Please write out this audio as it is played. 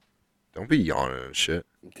Don't be yawning and shit.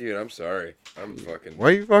 Dude, I'm sorry. I'm fucking. Why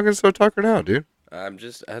are you fucking so tuckered out, dude? I'm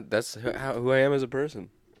just. That's who I am as a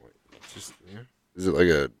person. Just is it like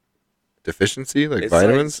a deficiency, like It's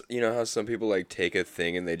vitamins? Like, you know how some people like take a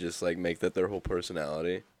thing and they just like make that their whole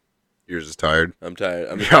personality. You're just tired. I'm tired.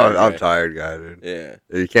 I'm tired, guy, dude. Yeah.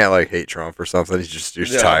 You can't like hate Trump or something. You're just No,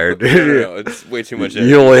 tired, dude. No, it's way too much.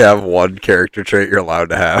 You only have one character trait you're allowed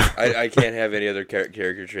to have. I can't have any other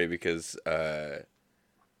character trait because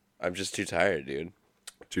I'm just too tired, dude.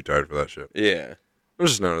 Too tired for that shit. Yeah. I'm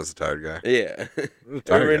just known as a tired guy. Yeah. Tired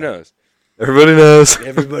Everybody guy. knows. Everybody knows.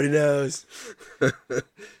 Everybody knows.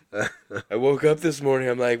 I woke up this morning.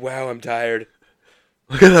 I'm like, wow, I'm tired.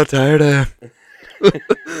 Look at how tired I am.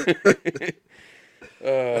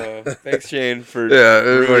 Thanks, Shane, for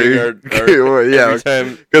everybody. ruining our every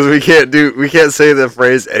time. Because we can't say the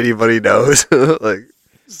phrase anybody knows. Like,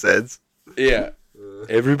 sense. Yeah.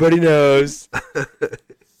 Everybody knows.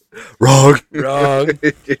 Wrong. Wrong.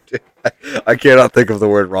 I cannot think of the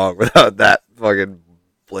word wrong without that fucking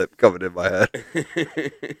blip coming in my head.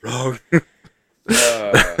 Wrong.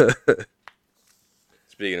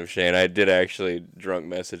 Speaking of Shane, I did actually drunk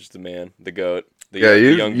message the man, the goat, the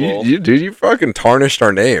young bull. You fucking tarnished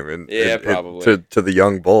our name and probably to the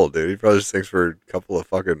young bull, dude. He probably just thinks we're a couple of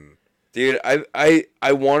fucking I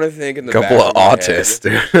want to think in the couple back of my autists,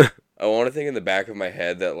 head, dude. I want to think in the back of my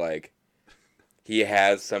head that like he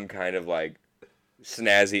has some kind of like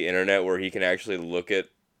snazzy internet where he can actually look at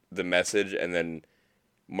the message and then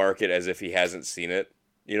mark it as if he hasn't seen it.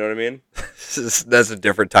 You know what I mean? That's a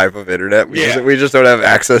different type of internet. We just don't have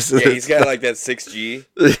access to Yeah, this. he's got like that 6G.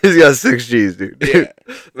 He's got 6Gs, dude. Yeah.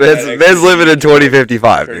 Man's living in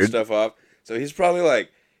 2055, Turn dude. stuff off. So he's probably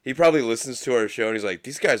like, he probably listens to our show and he's like,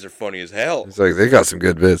 these guys are funny as hell. He's like, they got some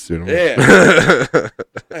good bits, dude. Yeah. What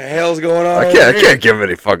the hell's going on? I can't give him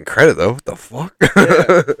any fucking credit though. What the fuck?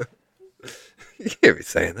 Yeah. You can't be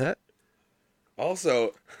saying that.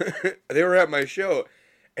 Also, they were at my show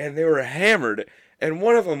and they were hammered, and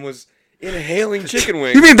one of them was inhaling chicken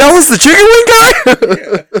wings. You mean that was the chicken wing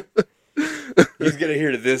guy? Yeah. He's gonna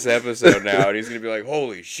hear this episode now, and he's gonna be like,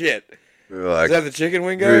 "Holy shit! Like, Is that the chicken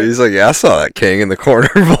wing guy?" he's like, yeah, I saw that king in the corner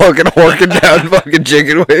fucking horking down fucking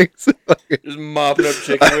chicken wings. Just mopping up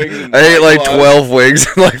chicken wings. And I ate like claws. 12 wings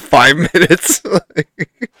in like 5 minutes.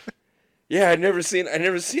 Yeah, I'd never seen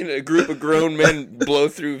a group of grown men blow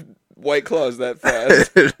through White Claws that fast.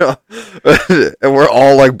 And we're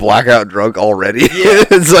all like blackout drunk already. Yeah.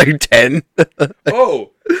 It's like 10.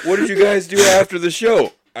 Oh, what did you guys do after the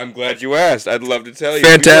show? I'm glad you asked. I'd love to tell you.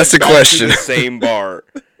 Fantastic We went back to question. the same bar.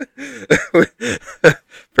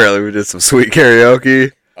 Apparently we did some sweet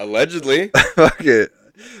karaoke. Allegedly. Fuck it.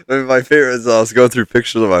 I mean, my favorite is I was going through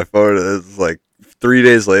pictures of my phone, and it's like 3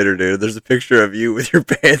 days later, dude. There's a picture of you with your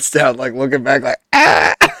pants down, like looking back, like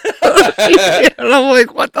ah. And I'm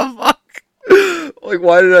like, what the fuck? Like,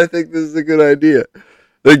 why did I think this is a good idea?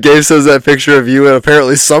 Then Gabe says that picture of you, and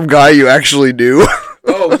apparently some guy you actually knew.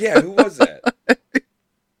 Oh yeah, who was that? I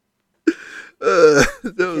That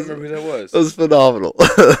can't was, remember who that was. that was phenomenal.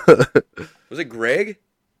 Was it Greg?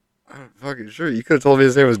 I'm fucking sure. You could have told me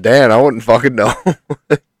his name was Dan. I wouldn't fucking know.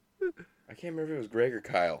 I can't remember if it was Greg or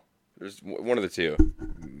Kyle. There's one of the two.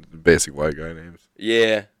 Basic white guy names.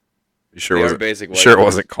 Yeah. You sure They are wasn't? basic white Sure it guys.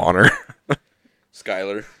 wasn't Connor.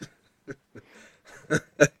 Skyler.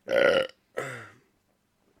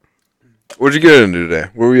 What'd you get into today?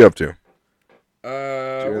 What were you up to? What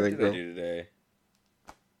anything, did bro? I do today?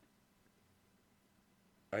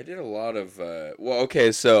 I did a lot of well,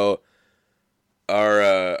 okay, so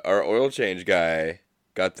our oil change guy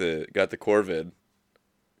got the Corvid.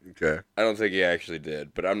 Okay. I don't think he actually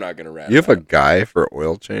did, but I'm not gonna rat. You have on a him. guy for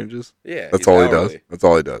oil changes? Yeah. That's he's all he does? hourly. That's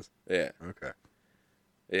all he does? Yeah, Okay.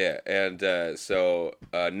 yeah, and so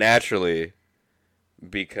naturally,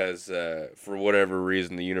 because for whatever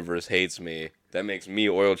reason the universe hates me, that makes me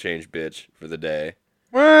oil change bitch for the day.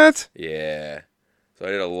 What? Yeah. So I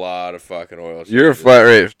did a lot of fucking oil changes. You're a flat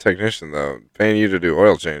rate technician, though. Paying you to do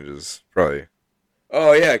oil changes, probably.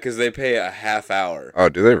 Oh, yeah, because they pay a half hour. Oh,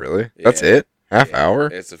 do they really? That's Yeah. it? Half Yeah, hour?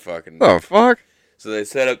 It's a fucking... Oh, fuck? So they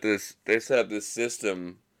set up this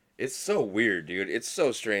system. It's so weird, dude. It's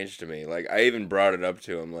so strange to me. Like, I even brought it up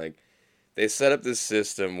to him. Like, they set up this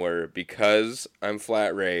system where because I'm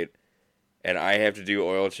flat rate and I have to do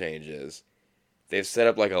oil changes, they've set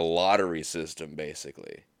up like a lottery system,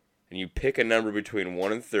 basically. And you pick a number between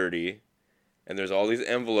 1 and 30, and there's all these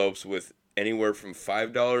envelopes with anywhere from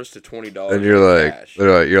 $5 to $20 And you're in like, cash.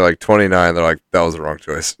 you're like 29. They're like, that was the wrong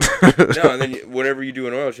choice. No, and then whenever you do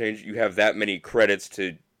an oil change, you have that many credits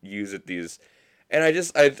to use at these. And I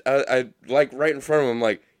like right in front of him, I'm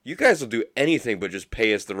like, You guys will do anything but just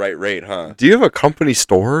pay us the right rate, huh? Do you have a company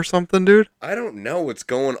store or something, dude? I don't know what's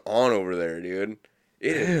going on over there, dude.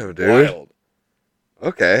 It is Damn, dude. wild.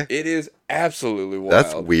 Okay. It is absolutely wild.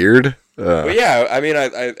 That's weird. But yeah, I mean,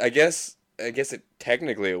 I guess it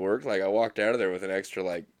technically it worked. Like I walked out of there with an extra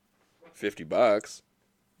like $50.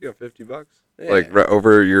 You got $50? Yeah. Like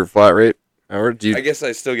over your flat rate hour? I guess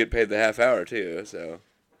I still get paid the half hour too. So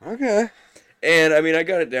Okay. and I mean, I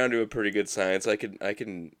got it down to a pretty good science. I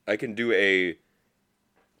can do a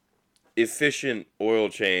efficient oil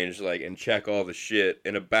change like and check all the shit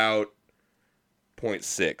in about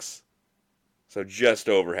 0.6. So just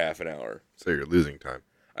over half an hour. So you're losing time.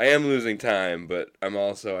 I am losing time, but I'm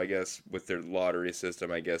also, I guess, with their lottery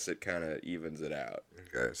system, I guess it kind of evens it out.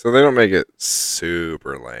 Okay. So they don't make it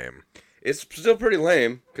super lame. It's still pretty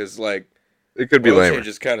lame because like It could be oil lamer.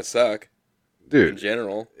 changes kind of suck in Dude,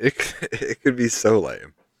 general. it could be so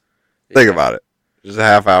lame. Think about it. Just a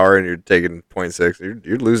half hour and you're taking 0.6.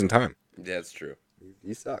 You're losing time. That's true.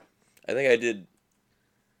 You suck. I think I did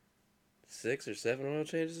 6 or 7 oil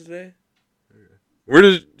changes today. Where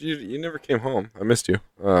did you never came home? I missed you.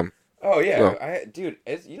 Oh yeah, Well. dude,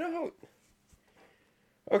 you know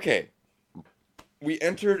how? Okay, we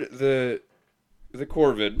entered the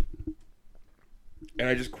Corvid, and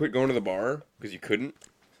I just quit going to the bar because you couldn't,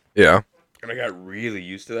 Yeah. and I got really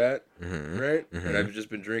used to that, Mm-hmm. right? Mhm. And I've just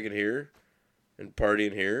been drinking here, and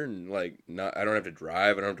partying here, and like I don't have to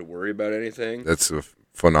drive, I don't have to worry about anything. That's a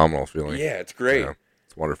phenomenal feeling. Yeah, it's great. Yeah,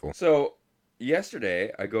 it's wonderful. So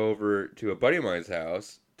yesterday, I go over to a buddy of mine's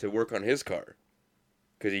house to work on his car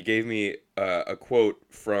because he gave me a quote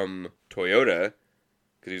from Toyota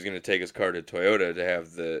because he was going to take his car to Toyota to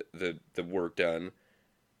have the work done.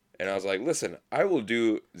 And I was like, "Listen, I will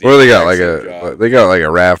do." What do they got? Like exact same job. they got like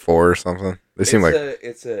a Rav 4 or something. They seem like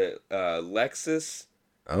it's a Lexus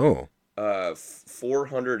oh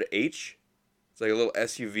 400H. It's like a little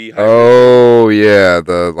SUV. oh yeah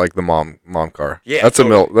the mom car. Yeah, that's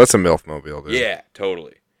totally. that's a MILF mobile, dude. Yeah,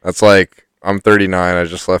 totally. That's like I'm 39. I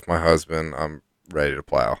just left my husband. I'm ready to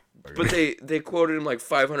plow. But they quoted him like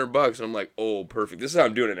 $500, and I'm like, oh, perfect. This is how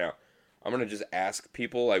I'm doing it now. I'm gonna just ask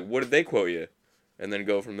people like, what did they quote you, and then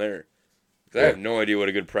go from there. 'Cause I have no idea what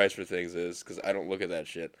a good price for things is because I don't look at that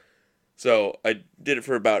shit. So I did it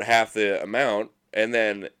for about half the amount, and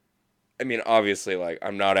then, I mean, obviously, like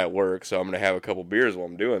I'm not at work, so I'm gonna have a couple beers while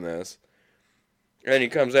I'm doing this. And he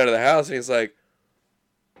comes out of the house and he's like,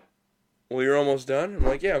 "Well, you're almost done." I'm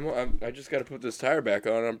like, "Yeah, I just got to put this tire back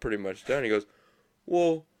on. I'm pretty much done." He goes,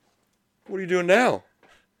 "Well, what are you doing now?"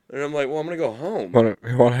 And I'm like, "Well, I'm gonna go home."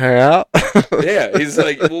 You want to hang out? Yeah, he's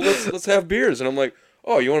like, "Well, let's have beers." And I'm like,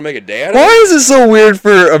 "Oh, you want to make a day out of it?" Why is it so weird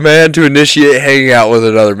for a man to initiate hanging out with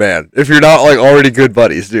another man if you're not like already good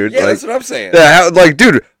buddies, dude? Yeah, like, that's what I'm saying. yeah, like,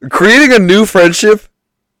 dude, creating a new friendship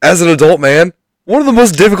as an adult man, one of the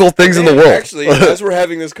most difficult things in the world. Actually, as we're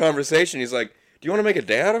having this conversation, he's like, "Do you want to make a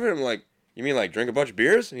day out of it?" I'm like, "You mean like drink a bunch of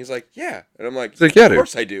beers?" And he's like, "Yeah." And I'm like, like, "Yeah, of dude."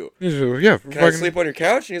 course I do. Yeah, Can I sleep on your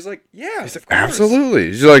couch? And he's like, "Yeah, of course." absolutely.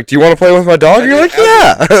 He's like, "Do you want to play with my dog?" And You're then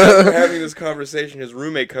like, as we're "Yeah." having this conversation, his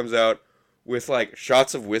roommate comes out with like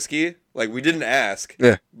shots of whiskey. Like we didn't ask.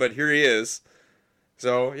 Yeah. But here he is.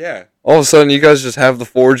 So yeah. All of a sudden, you guys just have the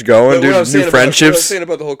forge going, But what I was dude. New saying what I was friendships. saying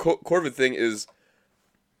about the whole Corvid thing is,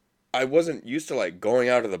 I wasn't used to like going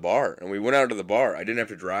out to the bar, and we went out to the bar. I didn't have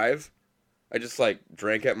to drive. I just like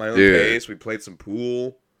drank at my own Dude. pace. We played some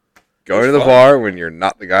pool. Going to It's the fun. bar when you're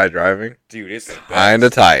not the guy driving, Dude, it's the best. kind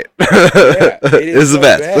of tight. it is It's the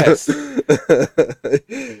the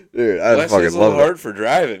best. Dude, I Unless fucking he's a love little it. hard for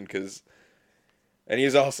driving, cause, and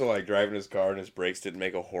he's also like driving his car and his brakes didn't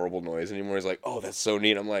make a horrible noise anymore. He's like, "Oh, that's so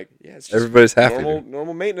neat." I'm like, "Yeah, it's just Everybody's happy.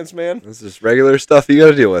 normal maintenance, man." This is regular stuff you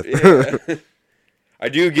got to deal with. Yeah. I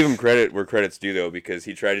do give him credit where credit's due though, because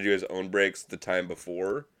he tried to do his own brakes the time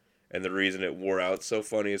before, and the reason it wore out so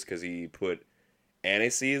funny is because he put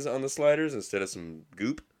anise on the sliders instead of some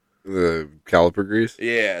goop. The caliper grease.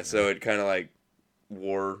 Yeah, so it kind of like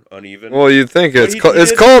wore uneven. Well, you'd think But it's he it's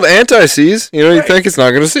did- called anti-seize. You know, you'd Right. think it's not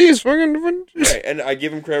going to seize. Fucking. Right, and I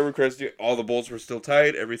give him credit where credit's due. All the bolts were still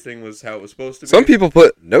tight. Everything was how it was supposed to be. Some people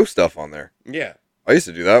put no stuff on there. Yeah. I used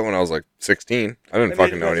to do that when I was like 16. I didn't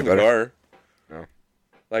fucking know any better. Car. No.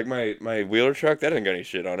 Like my wheeler truck, that didn't got any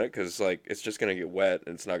shit on it because like it's just gonna get wet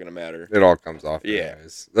and it's not gonna matter. It all comes off. Yeah.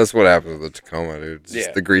 Anyways. That's what happens with the Tacoma, dude. It's just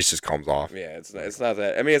Yeah. the grease just comes off. Yeah, it's not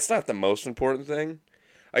that. I mean, it's not the most important thing.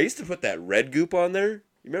 I used to put that red goop on there.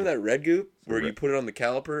 You remember that red goop where you put it on the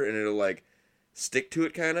caliper and it'll like stick to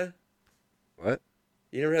it, kind of. What?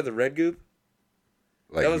 You never had the red goop?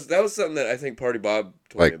 Like that was something that I think Party Bob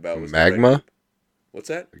told like me about. Was the red magma? goop. What's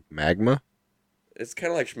that? Magma? It's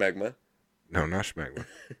kind of like schmegma. No, not schmegma.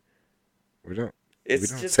 We don't. It's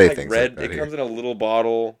don't just say like things red. like that It here. comes in a little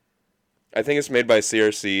bottle. I think it's made by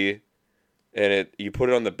CRC, and you put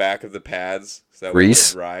it on the back of the pads so that when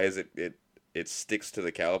Grease? it dries, it sticks to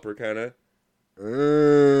the caliper kind of. Uh,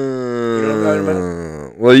 know what I'm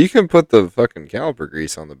talking well, you can put the fucking caliper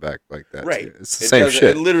grease on the back like that. Right. Too. It's the same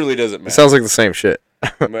shit. It literally doesn't It matter. sounds like the same shit.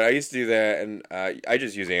 But I used to do that, and I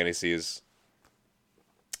just use anti-seize.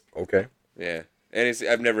 Okay. Yeah, anti-seize.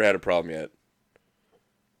 I've never had a problem yet.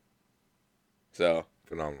 So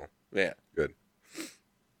Phenomenal. yeah, Good.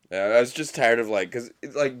 I was just tired of because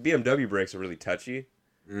it's like BMW brakes are really touchy,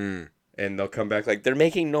 Mm. and they'll come back like they're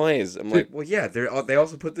making noise. I'm like, well, yeah, they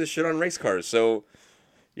also put this shit on race cars, so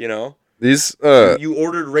you know. These You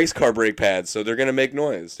ordered race car brake pads, so they're gonna make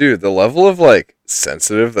noise. dude, the level of like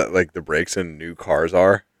sensitive that like the brakes in new cars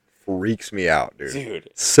are freaks me out, dude. Dude,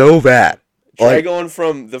 So bad. try Like, going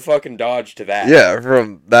from the fucking Dodge to that. yeah,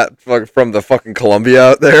 from the fucking Columbia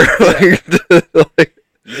out there. like,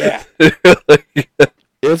 Yeah. like,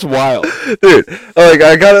 It's wild. dude, like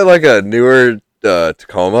I got it like a newer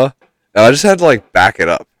Tacoma, and I just had to like back it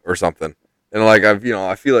up or something, and like I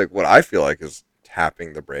feel like what I feel like is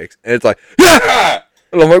tapping the brakes, and it's like yeah,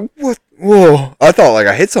 and I'm like what? Whoa! I thought like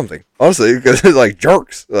I hit something honestly because it like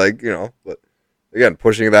jerks, like but again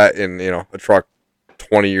pushing that in a truck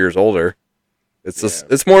 20 years older, it's just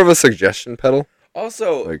it's more of a suggestion pedal.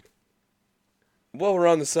 Also, Like, while we're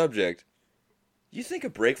on the subject, you think a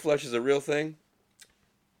brake flush is a real thing?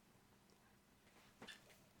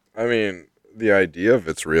 I mean, the idea of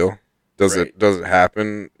it's real. Does Right. it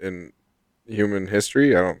happen in human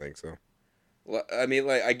history? I don't think so. Well, I mean,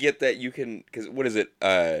 like, I get that you can, because what is it?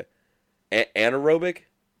 Anaerobic?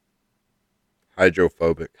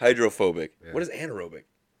 Hydrophobic. Hydrophobic. Yeah. What is anaerobic?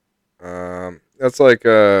 That's like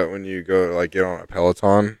when you go like get on a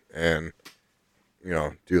Peloton and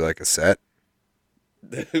do like a set.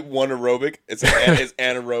 One aerobic. It's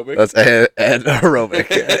anaerobic. That's anaerobic.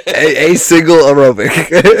 a single aerobic.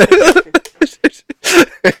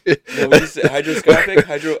 No, what is it? Hydroscopic?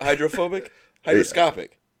 Hydrophobic? Hydroscopic.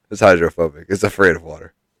 It's hydrophobic. It's afraid of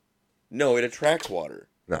water. No, it attracts water.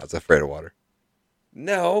 No, it's afraid of water.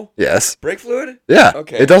 No. Yes. Brake fluid? Yeah.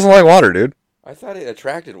 Okay. It doesn't like water, dude. I thought it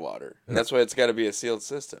attracted water. And that's why it's got to be a sealed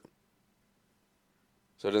system.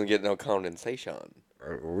 So it doesn't get no condensation.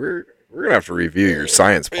 We're gonna have to review your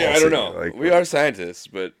science policy. Yeah, I don't know. Like, We are scientists,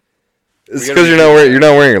 but it's we because gotta you're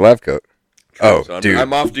not wearing your lab coat. Oh, so dude,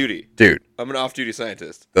 I'm off duty. dude, I'm an off-duty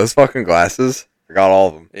scientist. those fucking glasses. I got all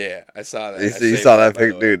of them. Yeah, I saw that. You I saved saw that by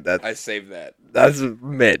the pic, way. dude. I saved that. That's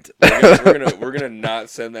mint. We're gonna not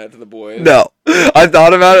send that to the boys. No, I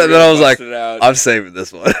thought about it and then I was like, Bust it out. I'm saving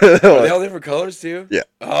this one. Are they all different colors too? Yeah.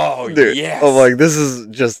 Oh, Dude, yes. I'm like, this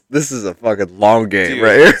is a fucking long game Dude,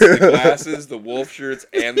 right it's here. the glasses, the wolf shirts,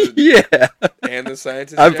 and the Yeah,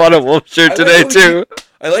 scientist. I bought a jackets. wolf shirt I like today how we too.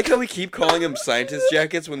 I like how we keep calling them scientist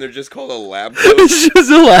jackets when they're just called a lab coat. It's just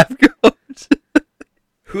a lab coat.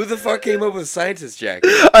 Who the fuck came up with scientist jacket?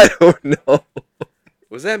 I don't know.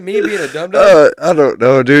 Was that me being a dum dum? I don't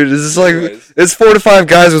know, dude. It's just like Anyways. it's 4 to 5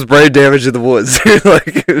 guys with brain damage in the woods.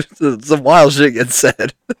 Like some wild shit gets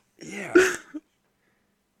said. Yeah.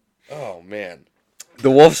 Oh man. The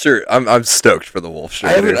wolf shirt. I'm stoked for the wolf shirt.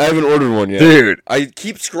 I haven't ordered one yet. Dude. I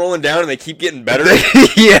keep scrolling down and they keep getting better.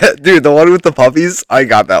 Yeah, dude, the one with the puppies. I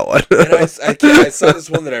got that one. And I saw this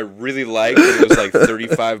one that I really liked. And it was like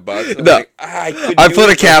 $35. I'm No. like, I could. I use put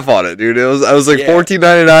a it. cap on it, dude. I was like Yeah.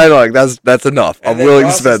 $14.99. Like that's enough. And I'm then willing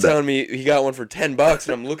Ross to spend was that. telling me he got one for $10, and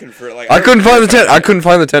I'm looking for it. Like I couldn't find the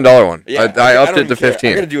 $10 one. Yeah, I upped don't it to even care. 15.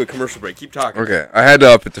 I'm gonna do a commercial break. Keep talking. Okay, I had to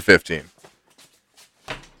up it to 15.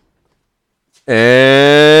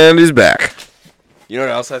 And he's back. You know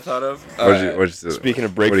what else I thought of? What'd you do? Speaking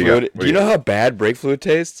of brake What do you fluid, got? What do you know how bad brake fluid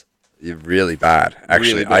tastes? You're really bad.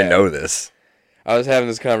 Actually, Really I bad. know this. I was having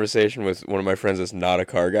this conversation with one of my friends that's not a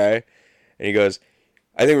car guy, and he goes,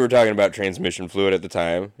 I think we were talking about transmission fluid at the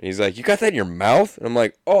time, and he's like, "You got that in your mouth?" And I'm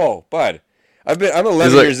like, "Oh, bud, I'm 11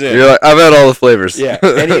 He's years in. You're like, I've had all the flavors. Yeah,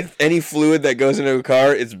 any fluid that goes into a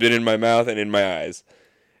car, it's been in my mouth and in my eyes.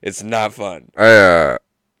 It's not fun."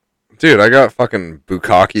 Dude, I got fucking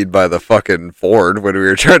bukkakied by the fucking Ford when we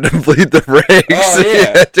were trying to bleed the brakes. Oh,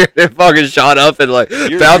 yeah. Dude, it fucking shot up and like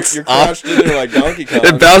bounced You're off. crashed in there like Donkey Kong.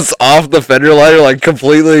 It bounced off the fender lighter, like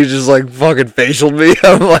completely just like fucking facialed me.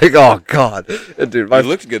 I'm like, oh god, dude, my It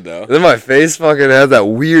looked good though. then my face fucking had that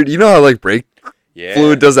weird. You know how like brake Yeah.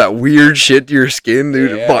 fluid does that weird shit to your skin,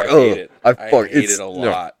 dude? Yeah, Fuck, I hate it. I I fuck, hate it's, it a no,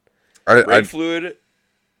 lot. I Brake fluid.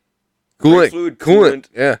 coolant, fluid, coolant, coolant.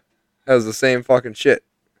 yeah, has the same fucking shit.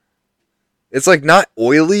 It's like not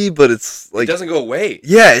oily, but it's like it doesn't go away.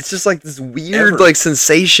 yeah, it's just like this weird Ever. like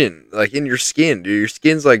sensation like in your skin, dude. Your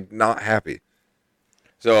skin's like not happy.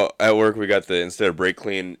 So at work we got instead of brake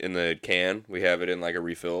clean in the can, we have it in like a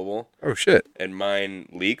refillable, Oh shit. and mine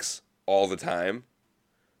leaks all the time.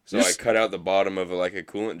 So You I just- cut out the bottom of like a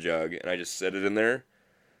coolant jug and I just set it in there.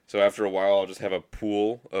 So after a while I'll just have a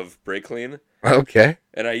pool of brake clean, Okay.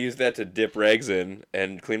 and I use that to dip rags in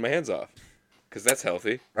and clean my hands off. Cuz that's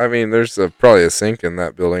healthy. I mean, there's probably a sink in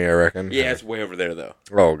that building, I reckon. Yeah, it's way over there though.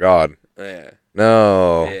 Oh god. Yeah.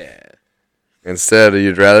 No. Yeah. Instead,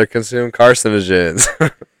 you'd rather consume carcinogens.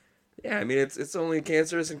 Yeah, I mean it's only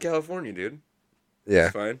cancerous in California, dude. yeah.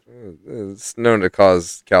 It's fine. It's known to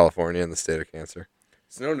cause California in the state of cancer.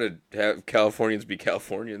 It's known to have Californians be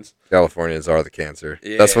Californians. Californians are the cancer.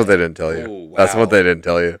 That's what Yeah. they didn't tell you. Oh, That's wow. what they didn't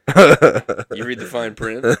tell you. You read the fine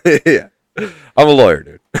print? yeah. I'm a lawyer,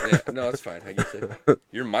 dude. Yeah, no, it's fine. I get it.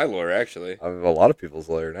 You're my lawyer, actually. I'm a lot of people's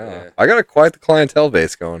lawyer now. Yeah. I got quite the clientele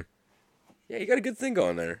base going. Yeah, you got a good thing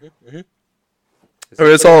going there. Mhm. Is I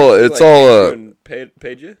mean, it it's all- like, it's all, anyone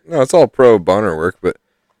paid you? No, it's all pro boner work, but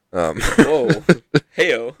Whoa,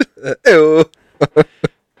 heyo! Ew.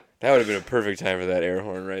 That would have been a perfect time for that air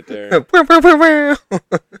horn right there.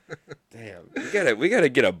 Damn, we gotta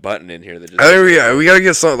get a button in here that just. I think we gotta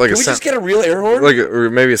get something like Can a we sound, just get a real air horn? like or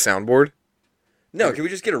maybe a soundboard. No, can we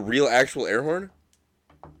just get a real actual air horn?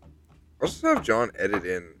 Let's just have John edit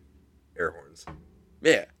in air horns.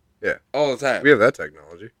 Yeah. Yeah. All the time. We have that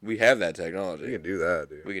technology. We have that technology. We can do that,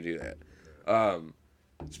 dude. We can do that.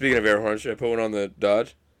 Speaking of air horns, should I put one on the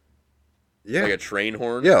Dodge? Yeah. Like a train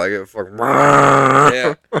horn? Yeah, like a fucking.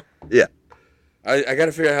 Yeah. Yeah. I got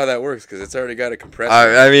to figure out how that works because it's already got a compressor.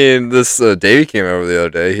 I mean, this Davey came over the other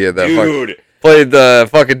day. He had that Dude. played the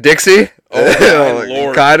fucking Dixie. Oh, my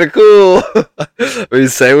lord. Kind of cool. I mean,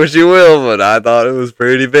 say what you will, but I thought it was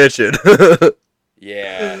pretty bitchin'.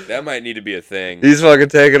 Yeah, that might need to be a thing. He's fucking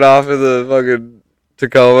taking off in the fucking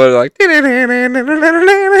Tacoma, like.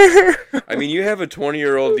 I mean, you have a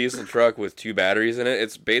 20-year-old diesel truck with 2 batteries in it.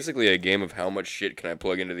 It's basically a game of how much shit can I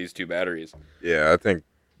plug into these 2 batteries. Yeah, I think.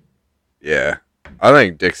 Yeah, I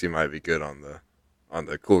think Dixie might be good on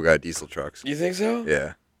the cool guy diesel trucks. You think so?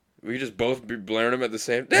 Yeah. We could just both be blaring them at the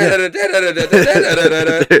same. It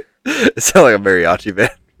sounds like a mariachi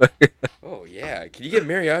band. Oh yeah, can you get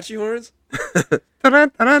mariachi horns?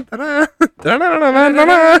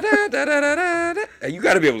 You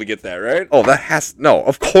got to be able to get that, right? Oh, that has no.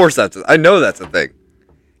 Of course, I know that's a thing.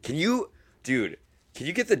 Can you, dude? Can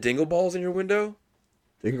you get the dingle balls in your window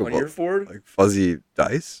Dingle on ball, your Ford? like fuzzy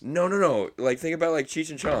dice. No. Like think about like Cheech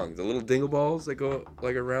and Chong, the little dingle balls that go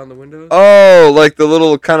like around the windows. Oh, like the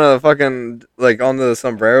little kind of fucking like on the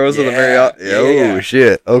sombreros of the Yeah, mariachi. yeah, Oh yeah.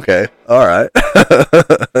 shit. Okay. All right.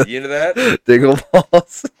 You into that? Dingle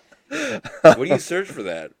balls. What do you search for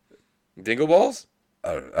that? Dingle balls? We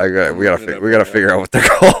gotta Look it up figure right figure now. out what they're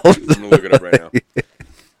called. I'm gonna look it up right now.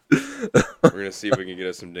 We're gonna see if we can get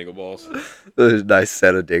us some dingle balls. There's a nice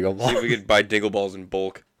set of dingle See if balls. we could buy dingle balls in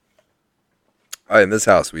bulk. In this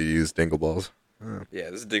house, we use dingle balls. Yeah,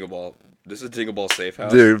 this is dingle ball. This is dingle ball safe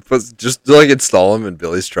house. Dude, just like install him in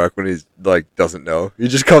Billy's truck when he's like doesn't know. He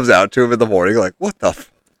just comes out to him in the morning like, what the?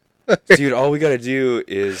 Dude, all we gotta do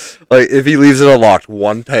is Like if he leaves it unlocked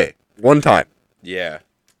one time, yeah.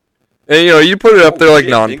 and you put it up there like Shit,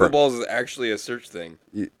 non. dingle balls is actually a search thing.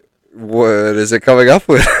 What is it coming up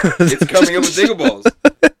with? It's coming up with dingle balls.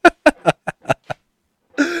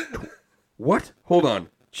 What? Hold on.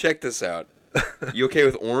 Check this out. You okay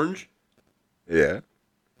with orange? Yeah,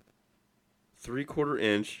 3/4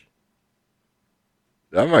 inch.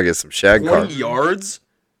 I might get some shag 20 car. yards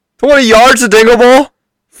 20 yards of dingle ball?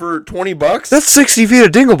 for $20? That's 60 feet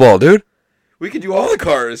of dingle ball, dude. We could do all the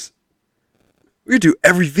cars. We could do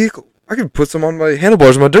every vehicle. I could put some on my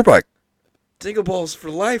handlebars of my dirt bike. Dingle balls for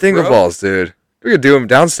life, Dingle bro. balls, dude. We could do them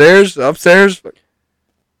downstairs, upstairs.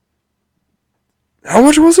 How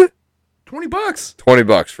much was it? $20.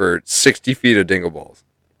 $20 for 60 feet of dingle balls.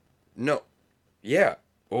 No. Yeah.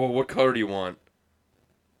 Oh, what color do you want?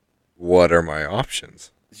 What are my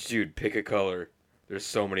options? Dude, pick a color. There's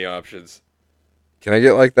so many options. Can I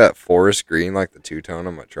get like that forest green, like the two-tone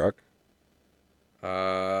on my truck?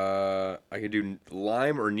 I could do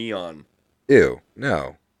lime or neon. Ew,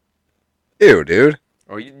 no. Ew, dude.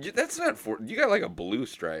 Oh, that's not for. You got like a blue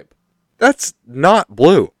stripe. That's not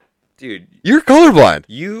blue. Dude, You're colorblind.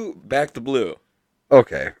 you back the blue.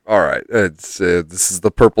 Okay, all right. It's this is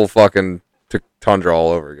the purple fucking tundra all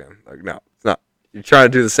over again. Like, no, it's not. You're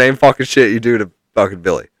trying to do the same fucking shit you do to fucking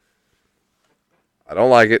Billy. I don't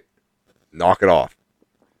like it. Knock it off.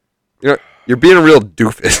 You're being a real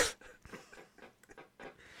doofus.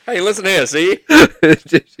 Hey, listen here, see?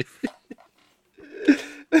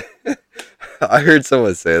 I heard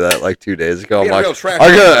someone say that like 2 days ago. I'm Being a like, real trash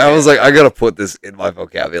I was like, I gotta put this in my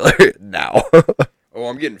vocabulary now. Oh,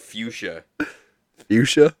 I'm getting fuchsia.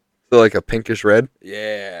 Fuchsia? So like a pinkish red?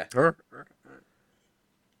 Yeah.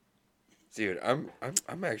 Dude, I'm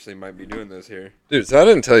actually might be doing this here. Dude, so I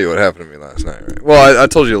didn't tell you what happened to me last night, right? Well, I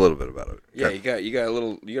told you a little bit about it. Yeah, Okay. you got a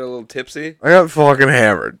little tipsy. I got fucking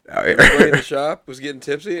hammered out Everybody in here. the shop was getting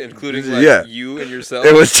tipsy, including like Yeah. you and yourself.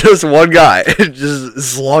 It was just one guy just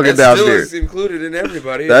slogging That down still beer. is included in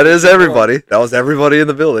everybody. That is everybody. That was everybody in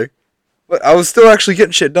the building. But I was still actually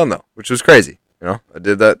getting shit done though, which was crazy. You know, I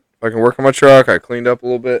did that fucking work on my truck. I cleaned up a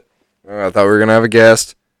little bit. I thought we were gonna have a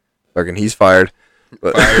guest. Fucking, he's fired.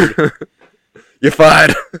 But Fired. You're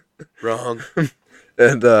fired. Wrong.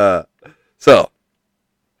 And so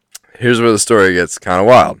here's where the story gets kind of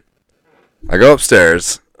wild. I go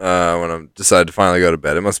upstairs when I decide to finally go to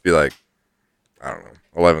bed. It must be like, I don't know,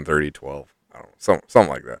 11:30, 12. I don't know, something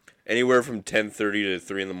like that. Anywhere from 10:30 to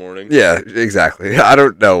 3 in the morning. Yeah, exactly. I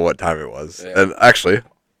don't know what time it was. Yeah. And actually,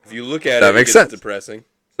 If you look at That it, makes it gets sense. depressing.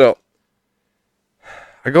 so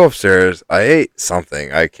I go upstairs. I ate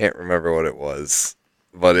something. I can't remember what it was,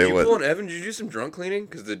 but Did it you was pull an Evan? Did you do some drunk cleaning?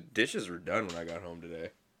 Because the dishes were done when I got home today.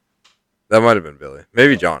 that might have been Billy.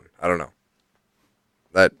 Maybe John. I don't know.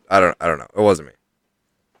 I don't know. It wasn't me.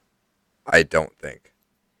 I don't think.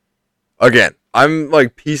 Again, I'm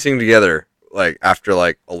like piecing together like after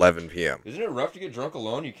like 11 p.m. Isn't it rough to get drunk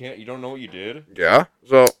alone? You don't know what you did. Yeah.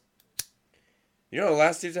 So You know, the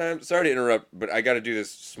last 2 times. Sorry to interrupt, but I got to do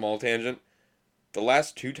this small tangent. The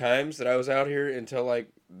last 2 times that I was out here until like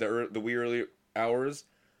the wee early hours,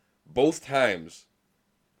 both times,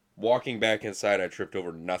 walking back inside, I tripped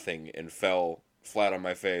over nothing and fell flat on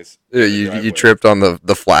my face. yeah, in the you driveway. tripped on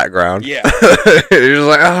the flat ground. Yeah. You're just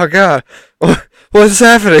like, oh god, what's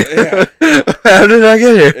happening? Yeah. How did I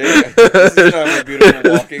get here? Yeah. This is not my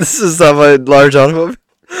beautiful walking. This is not my large automobile.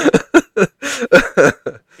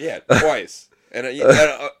 Yeah, twice. And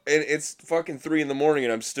it's fucking 3 in the morning,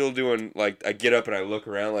 and I'm still doing like I get up and I look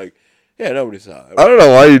around like, yeah, nobody saw it. I don't know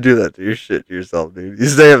why you do that to your shit to yourself, dude. You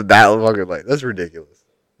stay up that fucking late. That's ridiculous.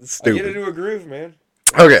 It's I get stupid. into a groove, man.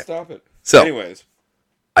 Okay. Stop it. So Anyways,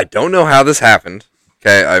 I don't know how this happened.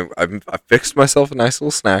 Okay, I fixed myself a nice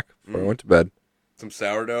little snack before I went to bed. some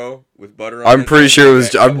sourdough with butter on it. I'm pretty sure it was.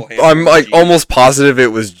 A couple handfuls I'm of like cheese. almost positive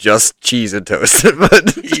it was just cheese and toast,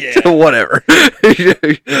 but Yeah. whatever. Maybe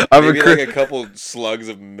like a couple slugs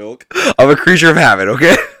of milk. I'm a creature of habit.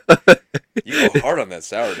 Okay, You go hard on that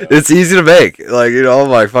sourdough. it's easy to make. Like, you know, I'm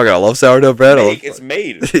like, fuck it, I love sourdough bread. I love- It's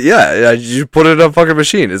made. yeah, you put it in a fucking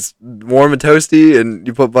machine. It's warm and toasty, and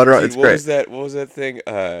you put butter on. Dude, It's what great. was that? What was that thing?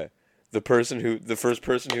 The first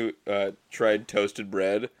person who tried toasted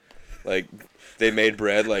bread, like they made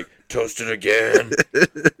bread like toast it again.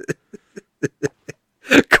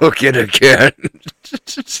 Cook it again.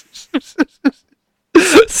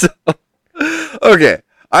 So, okay,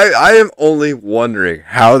 I am only wondering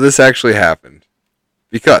how this actually happened,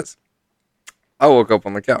 because I woke up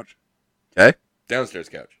on the couch. Okay. Downstairs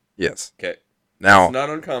couch. Yes. Okay. Now It's not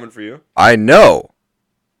uncommon for you. I know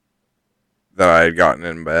that I had gotten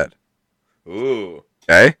in bed. Ooh,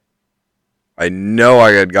 Okay. I know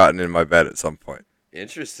I had gotten in my bed at some point.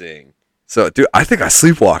 interesting. So, dude, I think I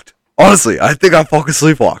sleepwalked. Honestly, I think I fucking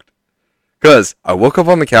sleepwalked. Because I woke up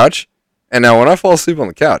on the couch, and now when I fall asleep on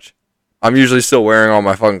the couch, I'm usually still wearing all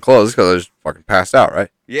my fucking clothes because I just fucking passed out, right?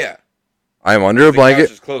 Yeah. I am under a The couch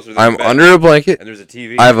blanket. is closer than I'm the bed, under a blanket. and there's a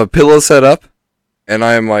TV. I have a pillow set up, and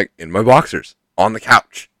I am like in my boxers on the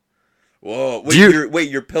couch. Whoa. Do you- Wait,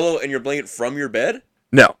 your pillow and your blanket from your bed?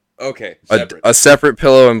 No, Okay, a separate. separate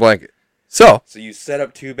pillow and blanket. So, So you set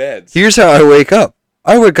up 2 beds. here's how I wake up.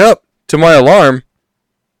 I wake up to my alarm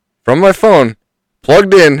from my phone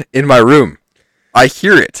plugged in my room. I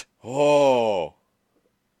hear it. Oh.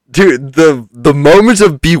 Dude, the moment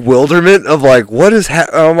of bewilderment of like, what is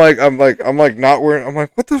I'm like not wearing. I'm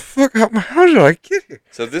like, what the fuck? How did I get here?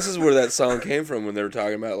 So this is where that song came from when they were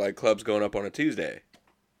talking about like clubs going up on a Tuesday.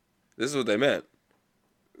 This is what they meant.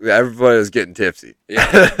 Everybody was getting tipsy.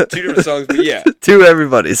 Yeah, 2 different songs, but yeah, Two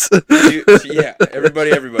everybody's. yeah,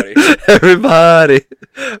 everybody. Everybody,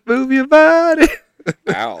 move your body.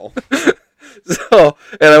 Ow. So,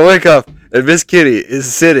 and I wake up, and Miss Kitty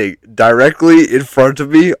is sitting directly in front of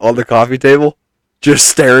me on the coffee table, just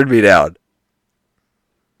staring me down.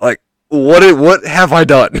 Like, what have I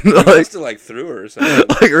done? You like, must have like threw her or something.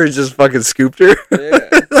 like, or just fucking scooped her. Yeah.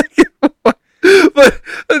 But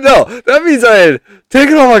no, that means I had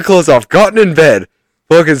taken all my clothes off, gotten in bed,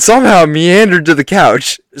 fucking somehow meandered to the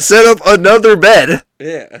couch, set up another bed,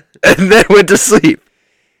 Yeah. and then went to sleep.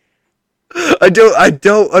 I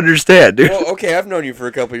don't understand, dude. Well, okay, I've known you for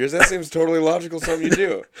a couple years. That seems totally logical. Something you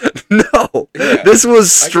do. No, Yeah. this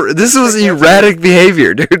was this was erratic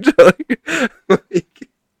behavior, dude.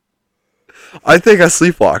 I think I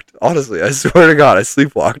sleepwalked. Honestly, I swear to God, I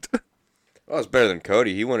sleepwalked. Well, it's better than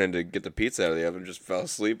Cody. He went in to get the pizza out of the oven, just fell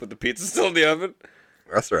asleep with the pizza still in the oven.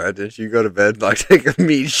 That's right. Didn't you go to bed like take a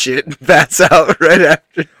meat shit and pass out right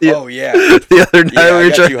after? Oh yeah. The other night Yeah,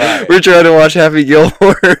 we were trying to watch Happy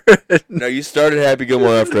Gilmore. No, you started Happy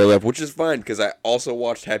Gilmore after I left, which is fine because I also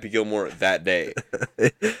watched Happy Gilmore that day.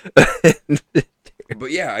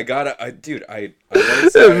 But yeah, I went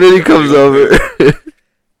inside Vinny comes over.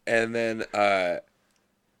 and then I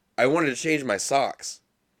wanted to change my socks.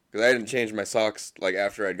 Because I didn't change my socks like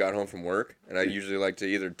after I'd got home from work, and I usually like to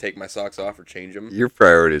either take my socks off or change them. Your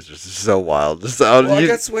priorities are just so wild. Just I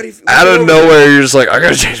got sweaty. Out of nowhere, you're just like, I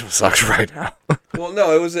gotta change my socks right now. Well,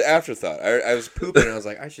 no, it was an afterthought. I was pooping, and I was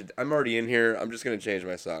like, I'm already in here. I'm just gonna change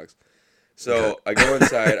my socks. So I go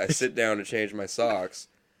inside. I sit down to change my socks,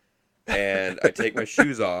 and I take my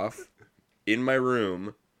shoes off in my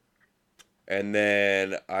room, and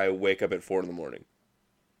then I wake up at 4 a.m.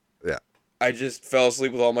 Yeah. I just fell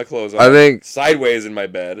asleep with all my clothes on. I think sideways in my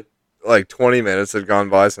bed. Like 20 minutes had gone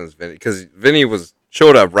by since Vinny, because Vinny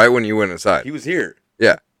showed up right when you went inside. He was here.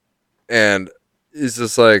 Yeah, and he's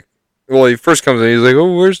just like, well, he first comes in, he's like,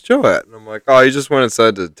 oh, where's Joe at? And I'm like, oh, he just went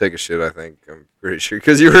inside to take a shit. I think I'm pretty sure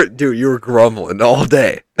because you were grumbling all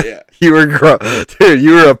day. Yeah, you were dude,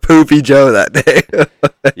 you were a poopy Joe that day.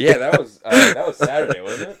 Yeah, that was Saturday,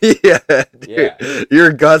 wasn't it? Yeah, dude, yeah.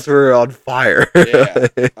 Your guts were on fire. Yeah,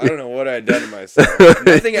 I don't know what I'd done to myself.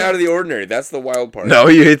 Nothing out of the ordinary. That's the wild part. No,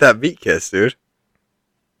 you ate that meat kiss, dude.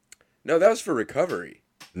 No, that was for recovery.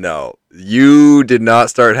 No, you did not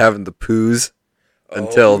start having the poos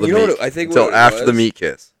until after the meat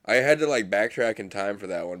kiss. I had to like backtrack in time for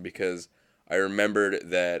that one because I remembered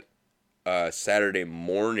that Saturday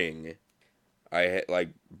morning, I had like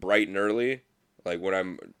bright and early, like when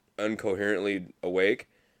I'm incoherently awake,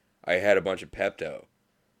 I had a bunch of Pepto.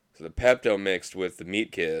 So the Pepto mixed with the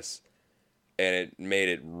meat kiss, and it made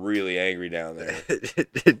it really angry down there.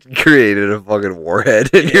 It created a fucking warhead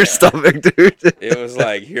in your stomach, dude. It was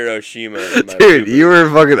like Hiroshima. In my dude, you were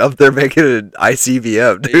fucking up there making an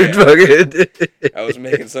ICBM, dude. Yeah. Fucking. I was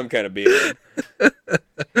making some kind of beam.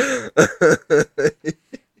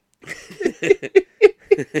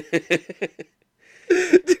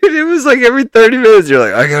 Dude, it was like every 30 minutes you're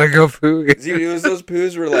like, I gotta go poo. Dude, it was those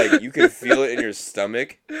poos where like you can feel it in your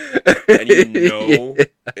stomach and you know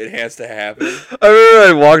it has to happen. I remember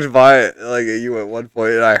I walked by like you at one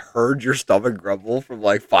point and I heard your stomach grumble from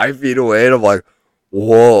like 5 feet away and I'm like,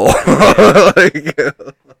 whoa. Like,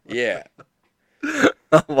 yeah.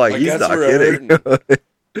 I'm like, he's not kidding.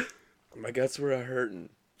 My guts were hurting.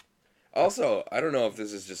 Also, I don't know if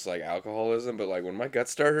this is just like alcoholism, but like when my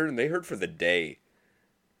guts start hurting, they hurt for the day.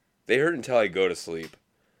 They hurt until I go to sleep.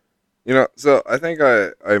 You know, so I think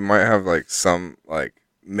I might have like some like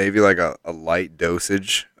maybe like a light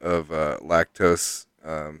dosage of lactose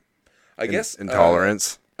I guess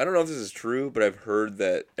intolerance. I don't know if this is true, but I've heard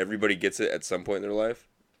that everybody gets it at some point in their life.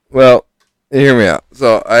 Well, hear me out.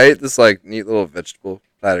 So I ate this like neat little vegetable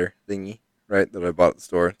platter thingy, right, that I bought at the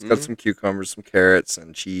store. It's got some cucumbers, some carrots,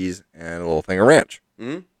 and cheese, and a little thing of ranch.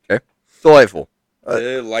 Mm-hmm. Okay, delightful.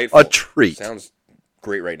 Delightful. A treat. Sounds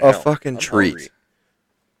great right now. A fucking treat.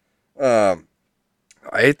 I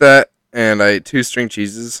ate that, and I ate 2 string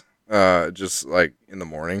cheeses, just like in the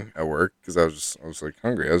morning at work because I was like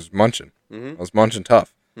hungry. I was munching. Mm-hmm. I was munching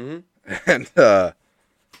tough. Mm-hmm. And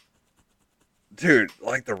dude,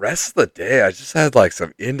 like the rest of the day, I just had like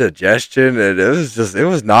some indigestion, and it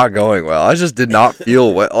was not going well. I just did not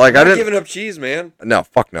feel well. Like I didn't giving up cheese, man. No,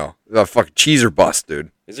 fuck no. Fucking cheese or bust,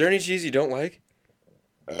 dude. Is there any cheese you don't like?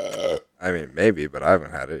 I mean, maybe, but I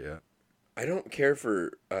haven't had it yet. I don't care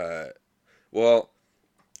for, I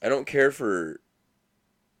don't care for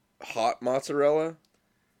hot mozzarella.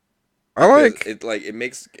 I like it. Like it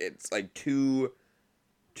makes it's like too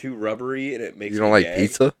rubbery, and it makes. You don't like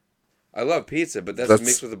pizza? I love pizza, but that's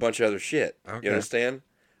mixed with a bunch of other shit. Okay. You understand?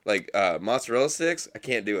 Like mozzarella sticks, I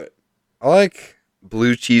can't do it. I like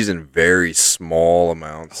blue cheese in very small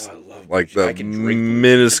amounts. Oh, I love like blue the cheese. I can drink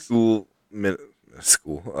minuscule.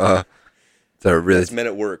 That's men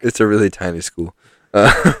at work. It's a really tiny school.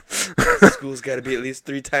 School's got to be at least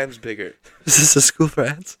 3 times bigger. Is this a school for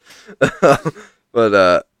ants?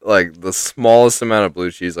 But like the smallest amount of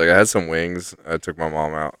blue cheese. Like I had some wings. I took my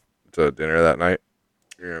mom out to dinner that night,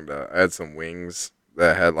 and I had some wings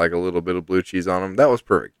that had like a little bit of blue cheese on them. That was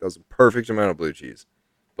perfect. That was a perfect amount of blue cheese,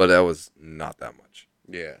 but that was not that much.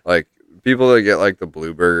 Yeah. Like people that get like the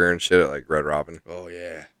blue burger and shit at like Red Robin. Oh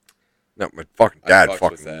yeah. No, my fucking dad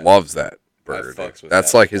fucks with fucking that. loves that burger. fucks Dude. with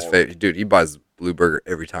That's that like his hard. favorite. Dude, he buys blue burger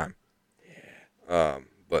every time. Yeah.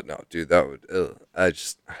 But no, dude, that would. I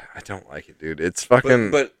don't like it, dude. It's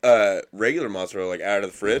fucking. But regular mozzarella, like out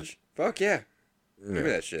of the fridge. Fuck yeah. Give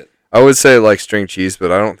me that shit. I would say like string cheese,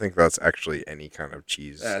 but I don't think that's actually any kind of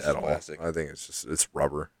cheese That's at all. plastic. I think it's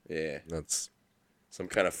rubber. Yeah. That's. Some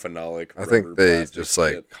kind of phenolic. I think rubber they plastic just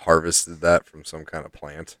like shit. harvested that from some kind of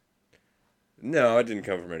plant. No, it didn't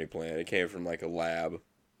come from any plant. It came from like a lab.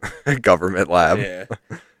 Government lab. Yeah.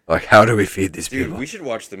 Like, how do we feed these Dude, people? we should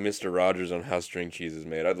watch the Mr. Rogers on how string cheese is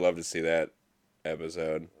made. I'd love to see that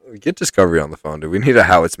episode. Get Discovery on the phone, dude. We need a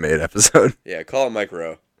how it's made episode. Yeah, call it Mike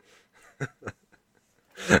Rowe.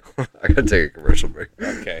 I gotta take a commercial break.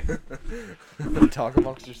 Okay. Talk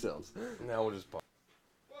amongst yourselves. Now we'll just. What?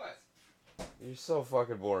 You're so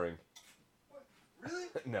fucking boring. Really?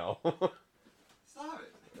 No. Stop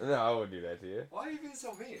it. No, I wouldn't do that to you. Why are you being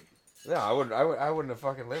so mean? No, I wouldn't. I wouldn't have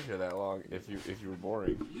fucking lived here that long if you were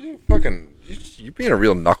boring. You being a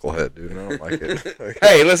real knucklehead, dude. I don't like it.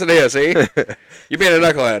 Hey, listen to you. See, you being a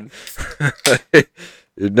knucklehead.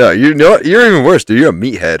 No, you know what? You're even worse, dude. You're a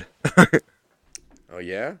meathead. Oh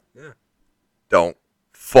yeah. Don't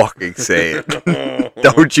fucking say it.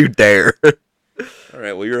 Don't you dare. All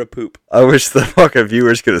right. Well, you're a poop. I wish the fucking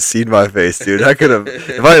viewers could have seen my face, dude. I could have.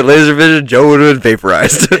 If I had laser vision, Joe would have been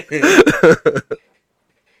vaporized.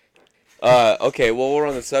 Okay. Well, we're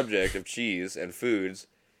on the subject of cheese and foods.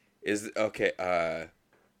 Is there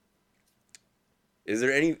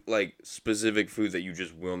any like specific food that you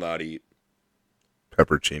just will not eat?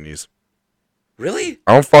 Pepperoncinis. Really?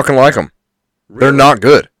 I don't fucking like them. They're Really? not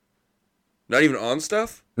good. Not even on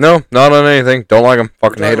stuff. No, not on anything. Don't like them.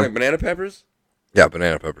 Fucking hate Talking them. like banana peppers. Yeah,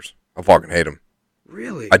 banana peppers. I fucking hate them.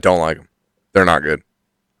 Really? I don't like them. They're not good.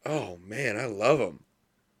 Oh man, I love them.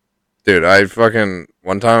 Dude,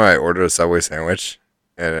 one time I ordered a Subway sandwich,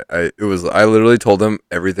 and I literally told them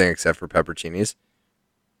everything except for pepperoncinis.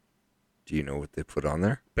 Do you know what they put on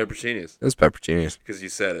there? Pepperoncinis. It was pepperoncinis, Because you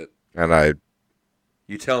said it. and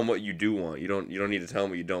You tell them what you do want. You don't need to tell them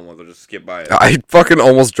what you don't want. They'll just skip by it. I fucking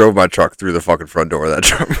almost drove my truck through the fucking front door of that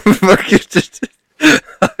truck. I'm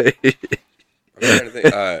trying to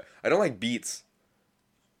think. I don't like beets.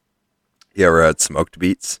 You ever had smoked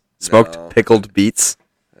beets? Smoked No. pickled beets?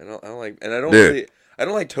 I don't like, and I don't Dude. really. I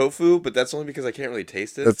don't like tofu, but that's only because I can't really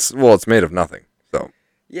taste it. It's made of nothing. So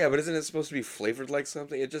Yeah, but isn't it supposed to be flavored like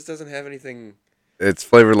something? It just doesn't have anything. it's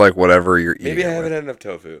flavored like whatever you're eating. Maybe I it haven't with. had enough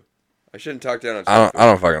tofu. I shouldn't talk down on I tofu.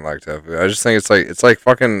 don't fucking like tofu. I just think it's like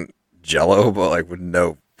fucking Jello, but like with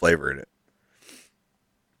no flavor in it.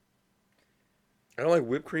 I don't like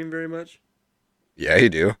whipped cream very much. Yeah, you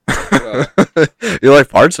do. Well, You like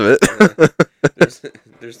parts of it. there's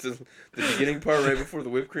the beginning part right before the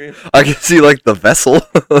whipped cream. I can see like the vessel,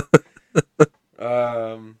 What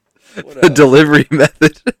the else? delivery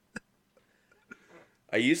method.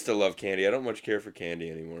 I used to love candy. I don't much care for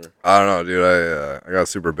candy anymore. I don't know, dude. I got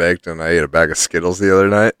super baked and I ate a bag of Skittles the other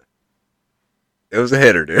night. It was a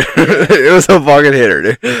hitter, dude. It was a fucking hitter,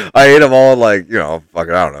 dude. I ate them all in like,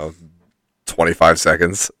 fucking, I don't know, 25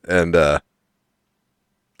 seconds. And I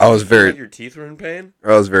was Like your teeth were in pain.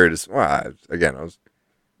 I was very I was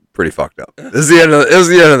pretty fucked up. It was the end of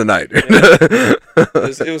the night, dude.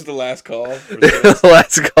 It was the last call. For Skittles.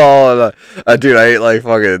 Last call, and dude, I ate like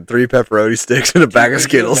fucking 3 pepperoni sticks and a bag of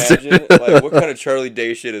Could you Skittles. imagine? Like, what kind of Charlie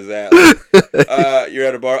Day shit is that? Like, you're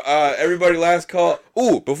at a bar. Everybody, last call.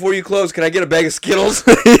 Ooh, before you close, can I get a bag of Skittles?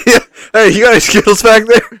 Hey, you got any Skittles back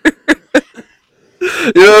there?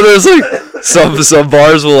 There's like some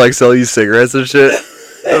bars will like sell you cigarettes and shit.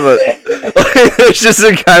 But like, there's just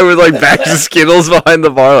a guy with like bags of Skittles behind the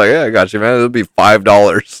bar. Like, yeah, I got you, man. It'll be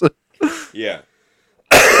 $5. Yeah.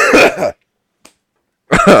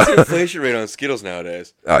 What's the inflation rate on Skittles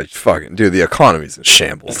nowadays? Oh, fucking dude, the economy's in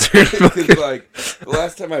shambles, dude. Because like the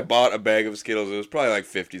last time I bought a bag of Skittles, it was probably like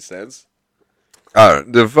 50 cents.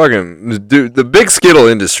 The big Skittle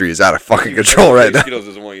industry is out of fucking control right Big now. Skittles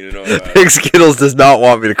doesn't want you to know about it. Big Skittles does not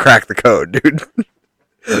want me to crack the code, dude.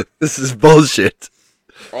 This is bullshit.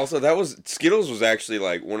 Also, Skittles was actually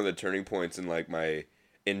like one of the turning points in like my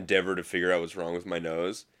endeavor to figure out what's wrong with my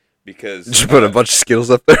nose. Because Did you put a bunch of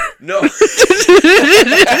Skittles up there? No.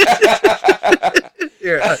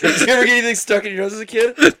 Yeah. Did you ever get anything stuck in your nose as a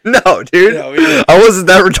kid? No, dude. No, yeah. I wasn't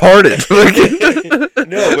that retarded.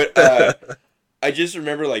 No, but I just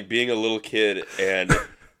remember like being a little kid and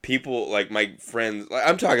people like my friends. Like,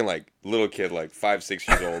 I'm talking like little kid, like 5, 6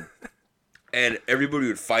 years old, and everybody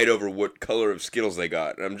would fight over what color of Skittles they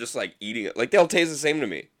got. And I'm just like eating it. Like they all taste the same to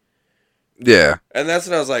me. Yeah. And that's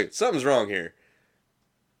when I was like, something's wrong here.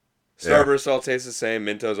 Yeah. Starburst all taste the same.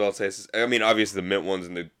 Mentos all taste the same. I mean, obviously the mint ones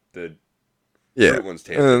and the Yeah. fruit ones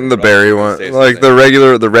taste And different, the but all berry ones one, taste like same. the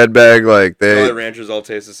regular, the red bag, like Jolly they. Ranchers all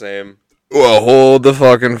taste the same. Well, hold the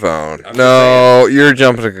fucking phone. I'm No, you're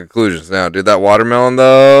jumping to conclusions now, dude. That watermelon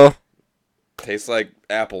though, Tastes like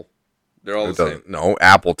apple. They're all it the doesn't. same. No,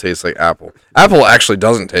 apple tastes like apple. Apple actually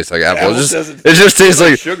doesn't taste like apple. Apple It just doesn't it just tastes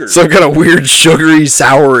like sugar. some kind of weird sugary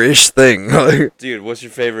sour-ish thing. Like, Dude, what's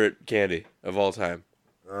your favorite candy of all time?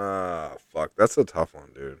 fuck, that's a tough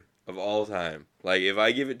one, dude. Of all time. Like, if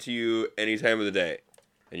I give it to you any time of the day,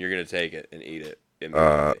 and you're going to take it and eat it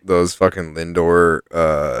immediately. Those fucking Lindor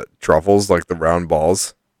truffles, like the round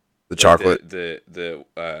balls, the Like chocolate. They're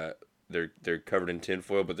covered in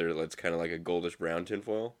tinfoil, but it's kind of like a goldish brown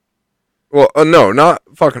tinfoil. Well, no, not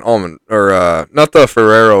fucking almond or not the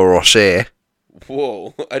Ferrero Rocher.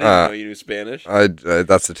 Whoa, I didn't know you knew Spanish.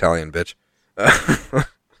 That's Italian, bitch.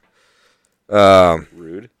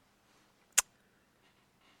 Rude.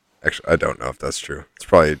 Actually, I don't know if that's true. It's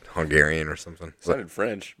probably Hungarian or something. It sounded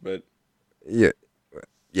French, but Yeah,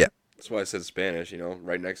 that's why I said Spanish,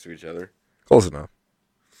 right next to each other. close enough.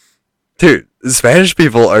 Dude, Spanish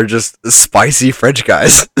people are just spicy French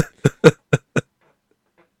guys.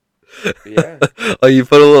 Yeah. Like you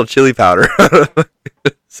put a little chili powder.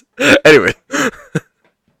 Anyway,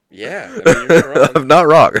 Yeah, I mean, you're not wrong. I'm not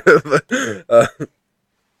wrong.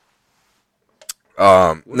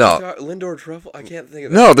 No, Lindor truffle? I can't think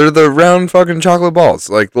of that. no, they're the round fucking chocolate balls,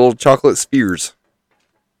 like little chocolate spears.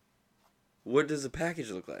 What does the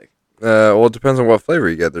package look like? Well, it depends on what flavor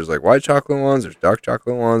you get. There's like white chocolate ones, there's dark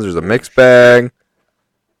chocolate ones, there's a mixed bag.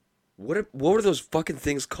 What were those fucking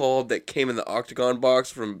things called that came in the octagon box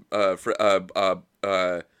from was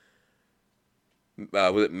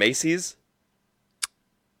it Macy's?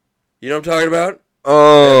 You know what I'm talking about?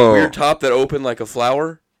 Oh, Weird top that opened like a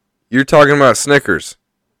flower? you're talking about Snickers.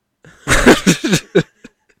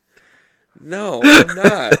 No, I'm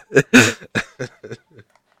not.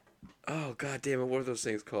 Oh god damn it, what are those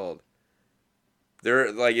things called?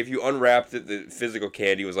 They're like if you unwrapped it, the physical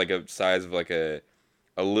candy was like a size of like a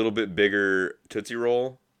little bit bigger Tootsie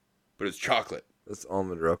Roll, but it's chocolate. That's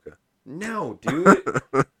almond roca. No, dude.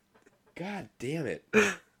 God damn it.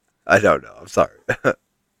 I don't know. I'm sorry.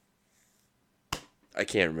 I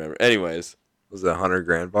can't remember. Anyways, Was it a 100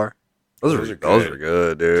 grand bar? Those Those were are those good. were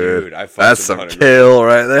good, dude. Dude, I fucked That's with some 100 kill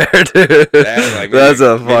right there, dude. That's like That's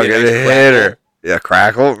maybe- a maybe fucking a nice hitter. crackle. Yeah,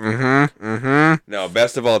 crackle. Mm-hmm. no,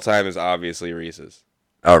 best of all time is obviously Reese's.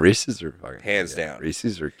 Oh, Reese's are fucking Hands down.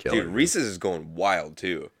 Reese's are killer. Dude, Reese's is going wild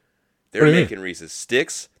too. What They're do you mean? making Reese's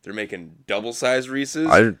sticks. They're making double-sized Reese's.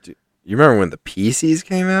 You remember when the PCs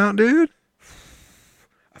came out, dude?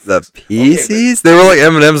 The Okay, PCs? They were like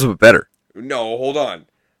M&Ms but better. No, hold on.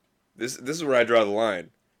 This is where I draw the line.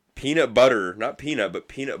 Peanut butter, not peanut, but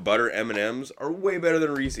peanut butter M&Ms are way better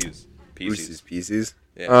than Reese's. Pieces. Reese's Pieces.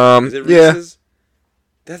 Yeah. Is it yeah. Reese's?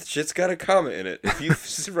 That shit's got a comma in it. If you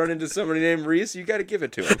run into somebody named Reese, you got to give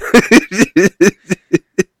it to him.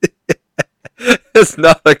 It's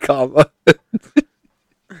not a comma.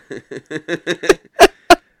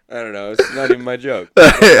 I don't know. It's not even my joke.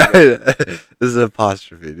 This is an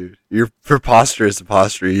apostrophe, dude. Your preposterous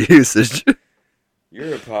apostrophe usage.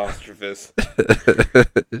 You're apostrophist.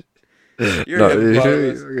 You're You're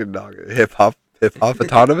a hippopotamus. hip hop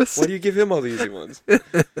autonomous. Why do you give him all the easy ones?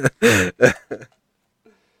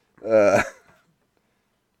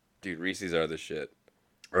 Dude, Reese's are the shit.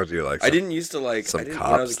 What do you like? I didn't used to like. some When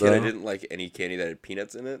I was a Cops, kid, I though? didn't like any candy that had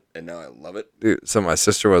peanuts in it, and now I love it. Dude, so my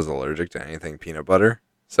sister was allergic to anything peanut butter.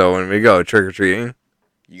 So when we go trick or treating,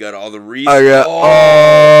 You got all the Reese's. I got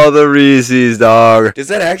all the Reese's, dog. Does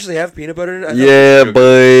that actually have peanut butter in it? I thought it Yeah, was sugar.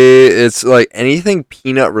 but it's like anything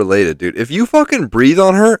peanut related, dude. If you fucking breathe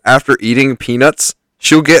on her after eating peanuts,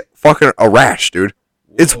 she'll get fucking a rash, dude.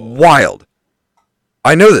 It's wild.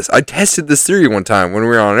 I know this. I tested this theory one time when we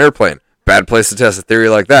were on an airplane. Bad place to test a theory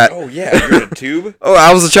like that. Oh yeah, you're in a tube. Oh,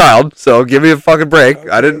 I was a child, so give me a fucking break. I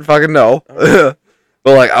Okay. didn't fucking know. Okay.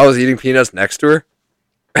 But like, I was eating peanuts next to her,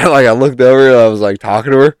 and like I looked over and I was like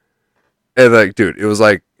talking to her, and like, dude, it was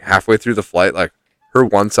like halfway through the flight, like her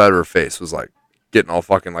one side of her face was like getting all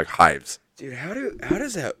fucking like hives. Dude, how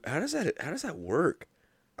does that work?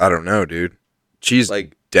 I don't know, dude. She's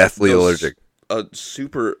Like deathly those, allergic,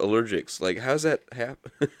 super allergics. Like how's that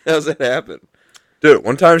happen? How's that happen? dude.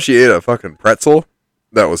 One time she ate a fucking pretzel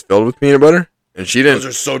that was filled with peanut butter, and she didn't. Those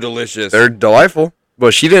are so delicious. They're delightful,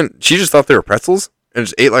 but she didn't. She just thought they were pretzels and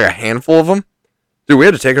just ate like a handful of them. Dude, we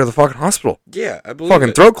had to take her to the fucking hospital. Yeah, I believe Fucking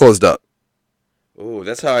it. throat closed up. Oh,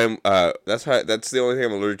 that's how I'm. That's the only thing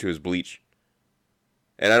I'm allergic to is bleach.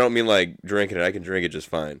 And I don't mean like drinking it. I can drink it just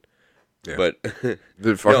fine. Yeah. But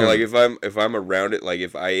Dude, fucking, no, like if I'm around it, like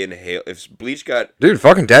if I inhale, if bleach got, dude,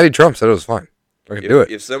 fucking Daddy Trump said it was fine. I can do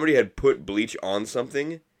it. if somebody had put bleach on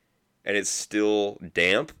something, and it's still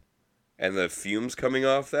damp, and the fumes coming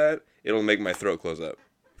off that, it'll make my throat close up.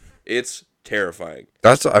 It's terrifying.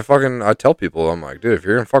 I tell people, I'm like, dude, if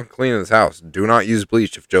you're gonna fucking clean this house, do not use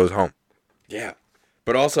bleach if Joe's home. Yeah.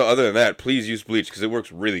 But also, other than that, please use bleach because it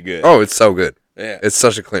works really good. Oh, it's so good. Yeah. It's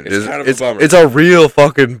such a clean. It's kind of a bummer. It's a real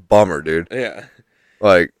fucking bummer, dude. Yeah.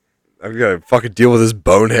 Like, I've got to fucking deal with this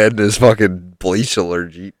bonehead and his fucking bleach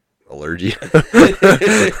allergy. Allergy? Allergy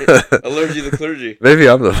to the clergy. Maybe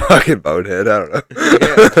I'm the fucking bonehead. I don't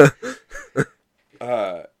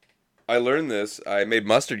know. I learned this. I made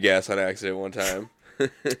mustard gas on accident one time.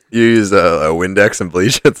 You used a Windex and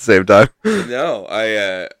bleach at the same time? No,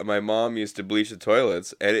 my mom used to bleach the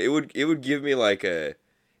toilets, and it would give me like a,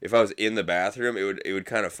 if I was in the bathroom, it would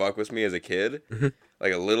kind of fuck with me as a kid,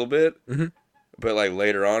 like a little bit, but like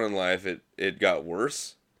later on in life, it got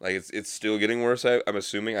worse. Like it's still getting worse. I'm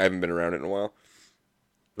assuming. I haven't been around it in a while.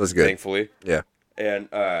 That's good. Thankfully. Yeah. And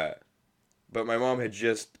but my mom had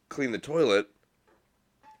just cleaned the toilet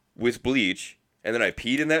with bleach, and then I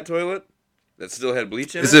peed in that toilet that still had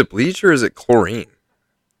bleach in it. Is it bleach or is it chlorine?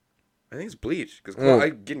 I think it's bleach because Oh. I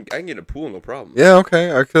can get in a pool no problem. Yeah,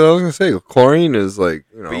 okay. I was gonna say chlorine is like,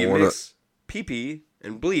 you know, But you one of- mix pee-pee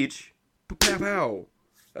and bleach, pow pow.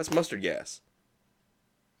 That's mustard gas.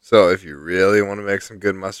 So if you really want to make some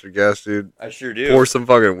good mustard gas, dude, I sure do. pour some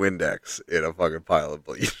fucking Windex in a fucking pile of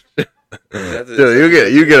bleach. That's a-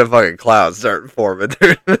 Dude, you get a fucking cloud starting forming,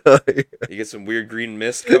 dude. You get some weird green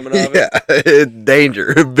mist coming off Yeah, it. it's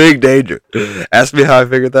danger, big danger. Ask me how I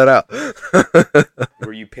figured that out.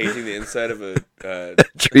 Were you painting the inside of a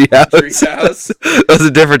Treehouse. treehouse? That was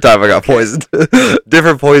a different time I got poisoned.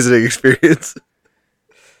 Different poisoning experience.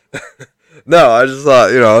 No, I just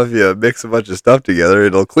thought, you know, if you mix a bunch of stuff together,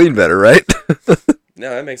 it'll clean better, right? No,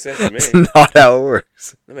 that makes sense to me. It's not how it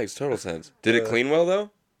works. That makes total sense. Did it clean well though?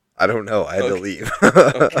 I don't know. I had to Okay. leave.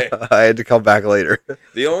 Okay. I had to come back later.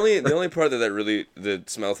 The only part that really, the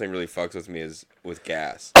smell thing really fucks with me is with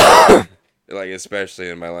gas. Like especially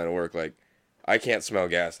in my line of work, like I can't smell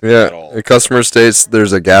gas at all. Yeah, the customer states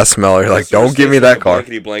there's a gas smeller. Like, Customer don't give me states that like a car.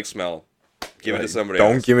 blankety blank smell. Give it to Like, somebody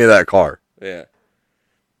don't else. give me that car. Yeah.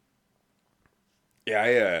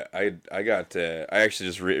 Yeah, I actually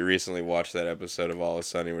just recently watched that episode of Always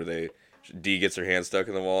Sunny where Dee gets her hand stuck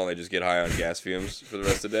in the wall and they just get high on gas fumes for the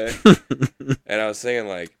rest of the day. And I was thinking,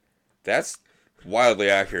 like, that's wildly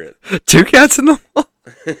accurate. 2 cats in the wall.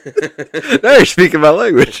 Now you're speaking my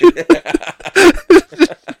language.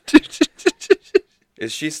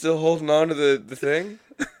 Is she still holding on to the thing?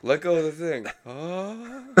 Let go of the thing.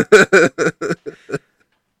 Oh.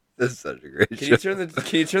 This is such a great Can show.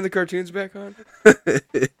 you turn the cartoons back on? I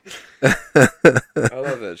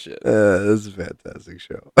love that shit. This is a fantastic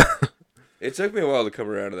show. It took me a while to come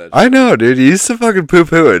around to that. I know, dude. You used to fucking poo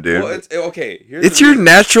poo it, dude. Well, it's okay. Here's It's the your reason-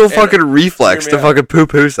 natural and- fucking reflex hear to me out. fucking poo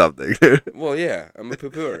poo something, dude. Well, yeah, I'm a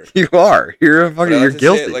poo-pooer. You are. You're a But fucking. I like You're to say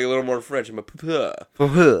guilty. it like a little more French. I'm a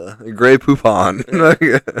poo-poo. Gray poupon.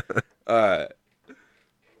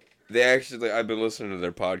 They actually, I've been listening to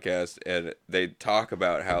their podcast, and they talk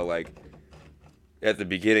about how, like, at the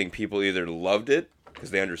beginning, people either loved it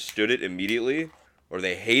because they understood it immediately, or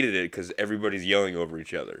they hated it because everybody's yelling over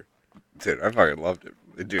each other. Dude, I fucking loved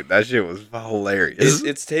it. Dude, that shit was hilarious.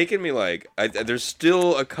 It's taken me, like, there's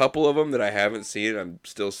still a couple of them that I haven't seen. I'm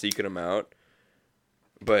still seeking them out.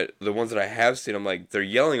 But the ones that I have seen, I'm like, they're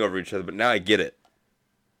yelling over each other, but now I get it.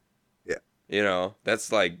 Yeah. You know, that's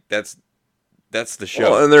the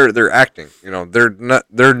show. Well, and they're acting. You know,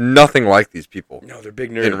 they're nothing like these people No, they're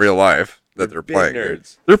big nerds. in real life that they're big playing.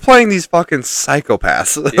 nerds. They're playing these fucking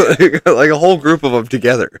psychopaths, like a whole group of them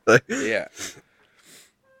together. Like, Yeah.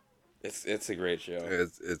 It's a great show.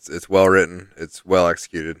 it's well written. It's well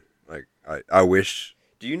executed. Like I wish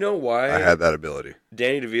Do you know why I had that ability.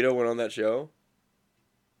 Danny DeVito went on that show?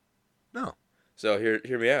 No. So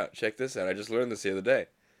hear me out. Check this out. I just learned this the other day.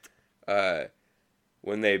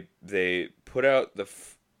 When they put out the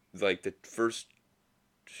first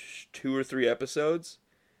 2 or 3 episodes,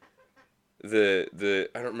 the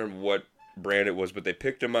I don't remember what brand it was, but they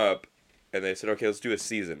picked them up and they said, okay, let's do a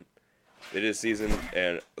season. They did a season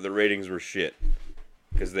and the ratings were shit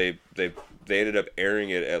because they ended up airing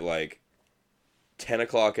it at like 10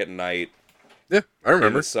 o'clock at night Yeah, I in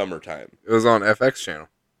remember. the summertime. It was on FX channel.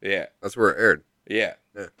 Yeah. That's where it aired. Yeah.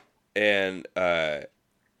 Yeah. And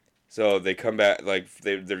so they come back, like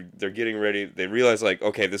they're getting ready. They realize like,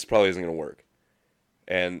 okay, this probably isn't gonna work.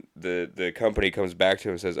 and the company comes back to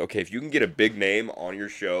him and says, "Okay, if you can get a big name on your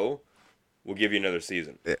show, we'll give you another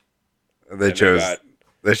season." They And chose. got-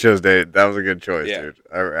 They chose Dave. That was a good choice, Yeah. dude.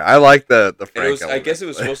 I like the and Frank. it was, I element. guess it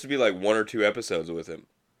was supposed to be like 1 or 2 episodes with him.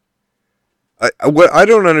 What I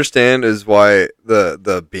don't understand is why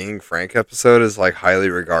the Being Frank episode is like highly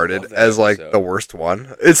regarded Love that as like episode. the worst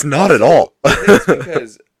one. It's not at all. I think it's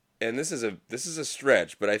because, and this is a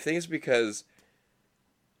stretch, but I think it's because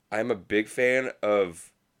I'm a big fan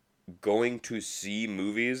of going to see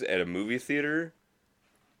movies at a movie theater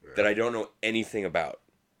that I don't know anything about.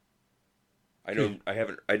 I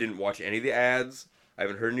didn't watch any of the ads. I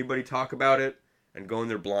haven't heard anybody talk about it, and going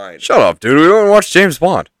there blind. Shut up, dude. We don't watch James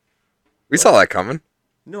Bond. We saw that coming.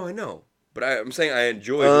 No, I know, but I'm saying I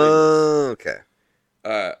enjoy. Okay.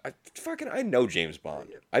 I know James Bond.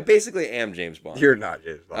 I basically am James Bond. You're not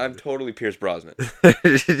James I'm Bond. totally Pierce Brosnan.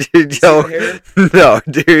 Yo, hair? no,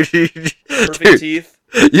 dude. Perfect Dude, teeth.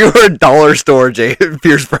 you are a dollar store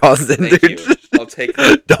Pierce Brosnan, Thank dude. you. I'll take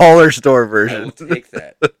that. Dollar store I version. will take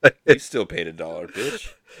that. You still paid $1,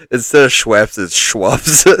 bitch. Instead of Schweppes, it's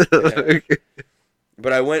Schwupps.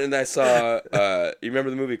 But I went and I saw. You remember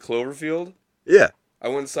the movie Cloverfield? Yeah. I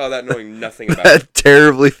went and saw that knowing nothing about it. That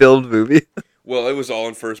terribly filmed movie. Well, it was all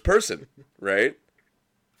in first person, right?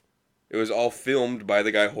 It was all filmed by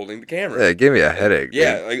the guy holding the camera. Yeah, it gave me a headache.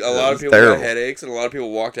 Yeah, dude. like a That lot of was people terrible. got headaches, and a lot of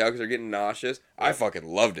people walked out because they're getting nauseous. I fucking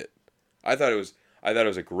loved it. I thought it was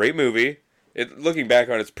a great movie. Looking back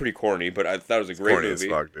on it, it's pretty corny, but I thought it was a great Corny as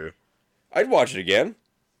movie. fuck, dude. I'd watch it again.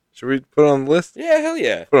 Should we put it on the list? Yeah, hell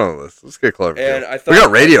yeah. Put it on the list. Let's get clever. And I thought we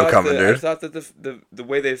got radio I thought coming, that, I dude. thought that the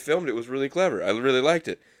way they filmed it was really clever. I really liked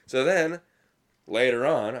it. So then, later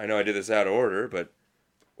on, I know I did this out of order, but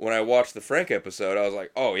when I watched the Frank episode, I was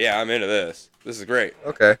like, "Oh yeah, I'm into this. This is great."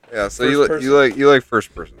 Okay. Yeah. So First you like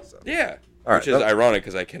first person stuff. Yeah, All right. which is ironic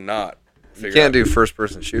because I cannot. You can't do first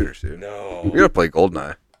person shooters, dude. No, You gotta play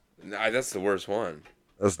Goldeneye. Nah, that's the worst one.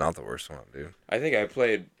 That's not the worst one, dude. I think I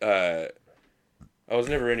played. I was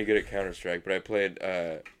never any good at Counter Strike, but I played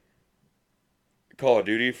Call of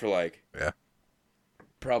Duty for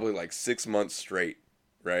probably like 6 months straight.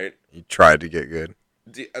 Right. You tried to get good.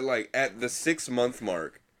 Like at the 6-month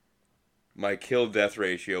mark, my kill death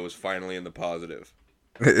ratio was finally in the positive.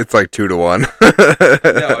 It's like 2 to 1. No,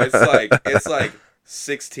 it's like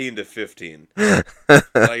 16 to 15. Like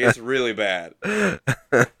it's really bad.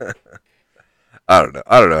 I don't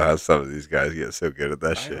know how some of these guys get so good at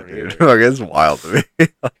that shit, don't dude. either. Like, it's wild to me.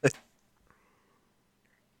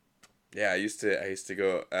 Yeah, I used to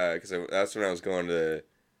go because that's when I was going to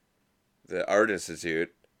the Art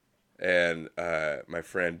Institute, and my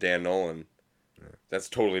friend Dan Nolan. That's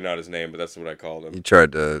totally not his name, but that's what I called him. You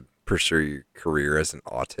tried to pursue your career as an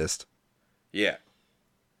autist. Yeah.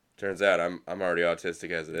 Turns out I'm already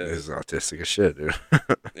autistic as it is. He's autistic as shit, dude.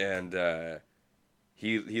 And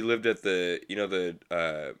he lived at the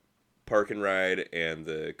park and ride and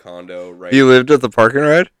the condo right. You lived at the park and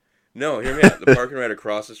ride? No, hear me out. The park and ride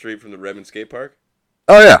across the street from the Redmond Skate Park.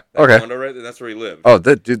 Oh yeah. That Okay. condo right there, that's where he lived. Oh,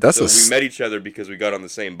 dude, that's so a we met each other because we got on the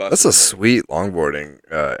same bus. that's a one morning. sweet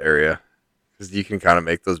longboarding area because you can kind of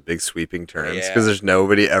make those big sweeping turns Yeah. because there's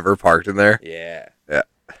nobody ever parked in there. Yeah. Yeah.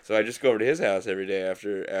 So I just go over to his house every day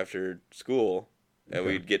after school, and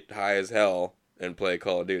we'd get high as hell and play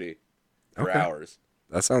Call of Duty for Okay. hours.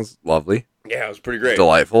 That sounds lovely, Yeah, it was pretty great.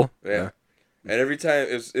 delightful. Yeah. And every time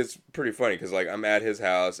it's pretty funny because like I'm at his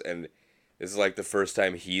house and this is like the first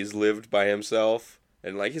time he's lived by himself,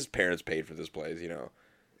 and like his parents paid for this place,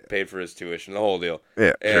 paid for his tuition, the whole deal.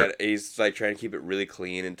 Yeah. Sure. And he's like trying to keep it really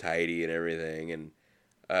clean and tidy and everything. And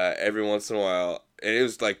every once in a while, and it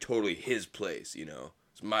was like totally his place,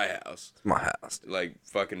 It's my house. It's my house. Like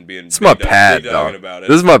fucking being. It's my big pad, dogging dog. about it.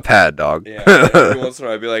 This is my pad, dog. Yeah. And every once in a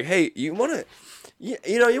while, I'd be like, "Hey, you wanna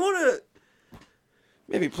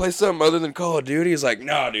maybe play something other than Call of Duty?" He's like,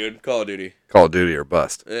 "Nah, dude, Call of Duty." Call of Duty or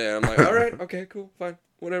bust. Yeah, I'm like, "All right, okay, cool, fine,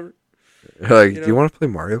 whatever." You're like, You do you know? want to play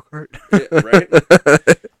Mario Kart? Yeah,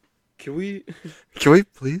 right? Can we? Can we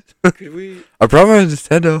please? Could we? I brought my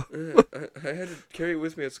Nintendo. I had to carry it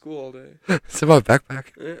with me at school all day. It's in my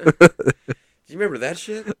backpack. Do you remember that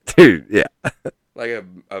shit? Dude, yeah. Like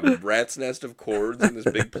a rat's nest of cords in this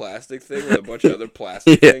big plastic thing with a bunch of other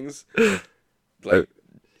plastic Yeah. things. Like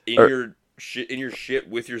in your shit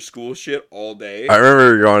with your school shit all day. I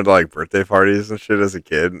remember going to like birthday parties and shit as a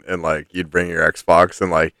kid, and like you'd bring your Xbox and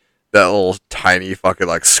like that little tiny fucking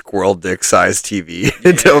like squirrel dick sized TV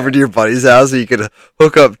Yeah. over to your buddy's house, and you could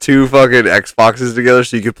hook up 2 fucking Xboxes together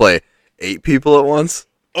so you could play 8 people at once.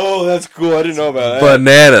 Oh, that's cool. I didn't know about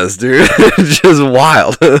Bananas, dude. Just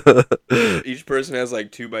wild. that. Each person has like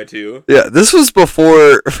 2x2. Yeah, this was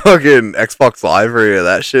before fucking Xbox Live or any of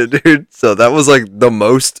that shit, dude. So that was like the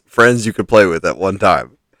most friends you could play with at one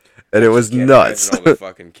time. And it was Can't nuts. imagine all the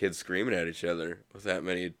fucking kids screaming at each other with that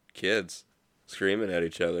many kids screaming at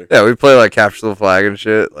each other. Yeah, we played like Capture the Flag and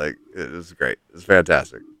shit. Like, it was great. It was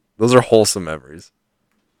fantastic. Those are wholesome memories.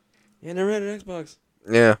 Yeah, never had an Xbox.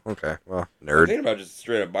 Yeah, okay. Well, I'm nerd. thinking about just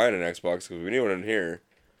straight up buying an Xbox because we need one in here.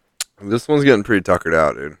 This one's getting pretty tuckered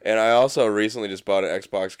out, dude. And I also recently just bought an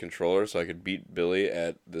Xbox controller so I could beat Billy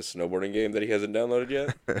at the snowboarding game that he hasn't downloaded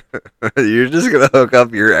yet. You're just gonna hook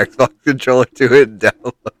up your Xbox controller to it and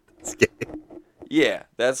download this game. Yeah,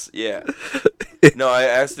 yeah. No, I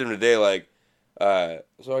asked him today, like, so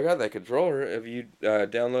I got that controller. Have you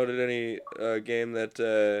downloaded any game that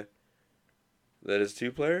is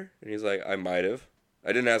 2-player? And he's like, I might have.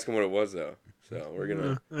 I didn't ask him what it was though. So we're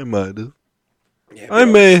gonna. I might have. Yeah, I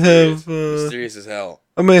bro, may mysterious- have. mysterious as hell.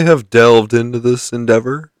 I may have delved into this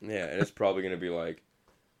endeavor. Yeah, and it's probably gonna be like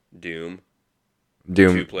Doom.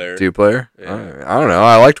 Doom 2-player. 2-player? Yeah. I don't know.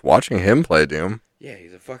 I liked watching him play Doom. Yeah,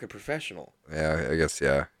 he's a fucking professional. Yeah, I guess,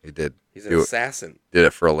 yeah, he did. He's an Do it. assassin. Did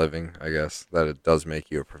it for a living, I guess. That it does make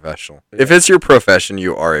you a professional. Yeah. If it's your profession,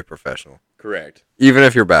 you are a professional. Correct. Even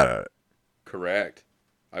if you're bad at it. Correct.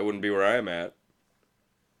 I wouldn't be where I am at.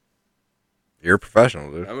 You're a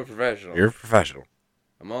professional, dude. I'm a professional. You're a professional.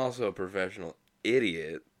 I'm also a professional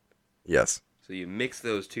idiot. Yes. So you mix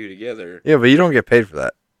those two together. Yeah, but you don't get paid for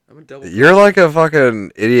that. I'm a double. You're like a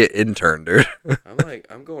fucking idiot intern, dude.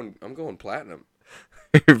 I'm going platinum.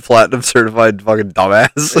 You're platinum certified fucking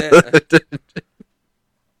dumbass.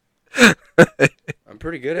 I'm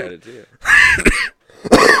pretty good at it too.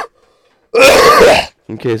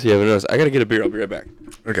 In case you haven't noticed, I gotta get a beer. I'll be right back.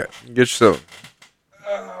 Okay, get some.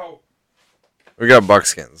 Oh, We got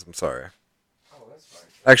buckskins. I'm sorry. that's fine.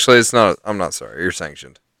 Actually, it's not. I'm not sorry. You're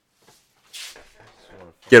sanctioned.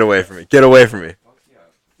 Get away from me. Get away from me.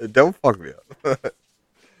 Don't fuck me up.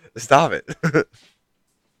 Stop it.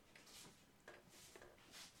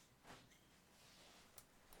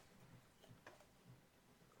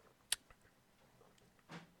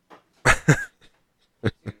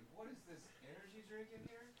 What is this energy drink in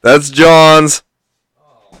here? That's John's.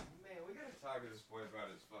 Oh man, we gotta talk to this boy about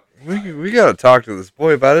his fucking. We gotta talk to this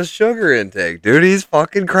boy about his sugar intake, dude. He's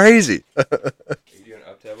fucking crazy. Are you doing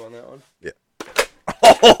up tab on that one?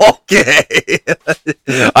 Okay.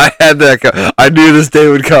 I had that. I knew this day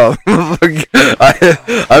would come.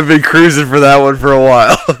 I've been cruising for that one for a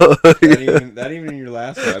while. Not even in your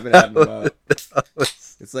last one. I've been having about.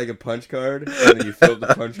 It's like a punch card, and then you fill up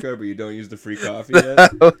the punch card, but you don't use the free coffee yet.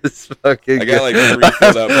 That was fucking I got like good. 3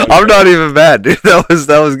 filled out punch I'm not cards. even mad, dude.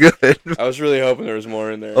 That was good. I was really hoping there was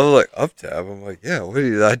more in there. I was like, up tab. I'm like, yeah. What do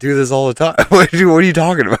you? I do this all the time. What are you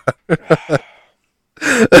talking about?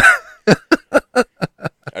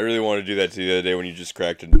 I really want to do that to you the other day when you just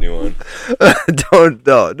cracked a new one.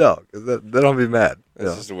 no, because then I'll be mad. That's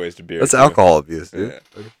Yeah. just a waste of beer. That's too. alcohol abuse, dude.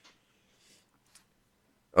 Yeah.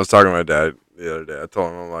 I was talking to my dad the other day. I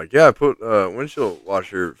told him, I'm like, yeah, I put windshield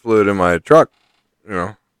washer fluid in my truck. You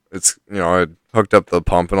know, I hooked up the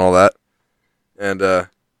pump and all that. And he's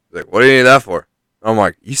like, what do you need that for? I'm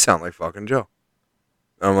like, you sound like fucking Joe.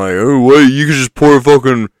 I'm like, oh, wait, you could just pour a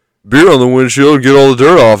fucking beer on the windshield and get all the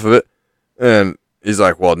dirt off of it. And he's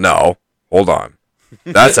like, well, no, hold on.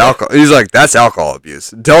 That's alcohol. He's like, that's alcohol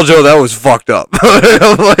abuse. Tell Joe that was fucked up. I'm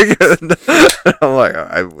like,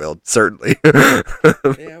 I will, certainly. Yeah,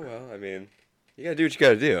 well, I mean, you gotta do what you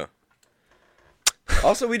gotta do.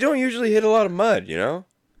 Also, we don't usually hit a lot of mud, you know?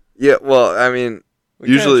 Yeah, well, I mean, We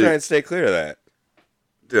kinda usually, try and stay clear of that.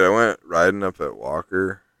 dude, I went riding up at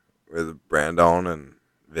Walker with Brandon and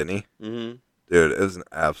Vinny. Mm-hmm. Dude, it was an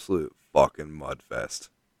absolute fucking mud fest.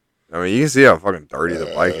 I mean, you can see how fucking dirty the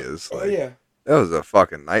bike is. Like, yeah. that was a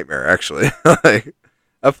fucking nightmare, actually. Like,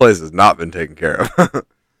 that place has not been taken care of.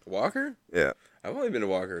 Walker? Yeah. I've only been to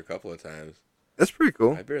Walker a couple of times. That's pretty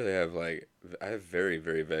cool. I barely have, I have very,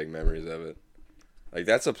 very vague memories of it. Like,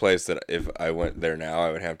 that's a place that if I went there now,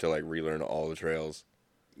 I would have to, relearn all the trails.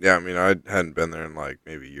 Yeah, I mean, I hadn't been there in,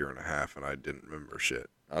 maybe a year and a half, and I didn't remember shit.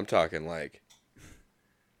 I'm talking,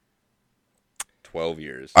 12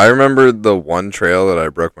 years. I remember the one trail that I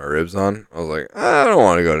broke my ribs on. I was like, I don't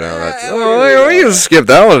want to go down that. we're gonna Oh, do we that. can skip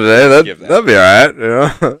that one today. Skip that. That'd be all right,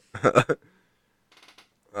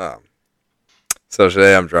 you know. So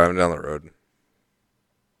today I'm driving down the road.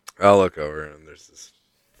 I look over and there's this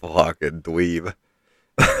fucking dweeb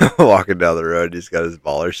walking down the road. He's got his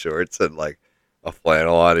baller shorts and a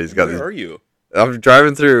flannel on. He's got Where these. are you? I'm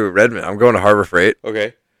driving through Redmond. I'm going to Harbor Freight.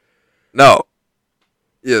 Okay. No.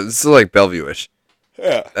 Yeah, this is like Bellevue-ish.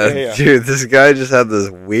 Yeah. Dude, this guy just had this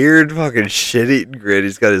weird fucking shit-eating grin.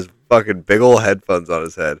 He's got his fucking big old headphones on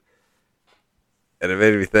his head. And it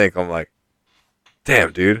made me think, I'm like,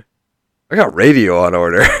 damn, dude, I got radio on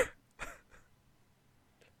order.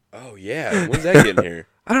 Oh yeah, when's that getting here?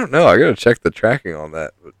 I don't know. I gotta check the tracking on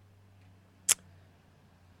that. But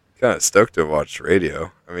kind of stoked to watch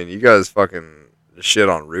radio. I mean, you guys fucking shit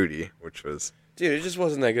on Rudy, which was... Dude, it just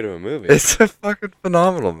wasn't that good of a movie. It's a fucking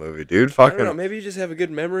phenomenal movie, dude. I Fucking don't know, maybe you just have a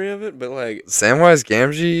good memory of it, but like, Samwise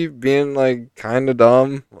Gamgee being like kind of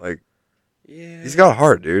dumb. Like, yeah. he's got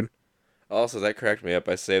heart, dude. Also, that cracked me up.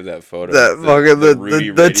 I saved that photo. That of fucking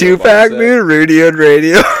Rudy the radio 2-pack, box set. dude. Rudy and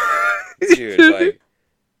radio. Dude, like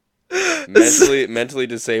mentally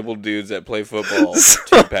disabled dudes that play football. So-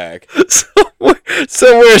 2-pack.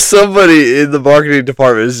 Somewhere somebody in the marketing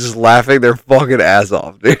department is just laughing their fucking ass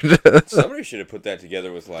off, dude. Somebody should have put that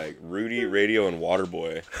together with like Rudy, Radio, and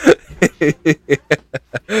Waterboy.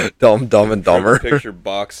 Dumb and Dumber. Picture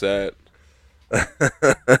box set.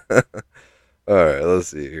 Alright, let's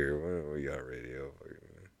see here. What we got radio?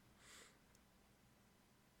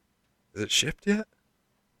 Is it shipped yet?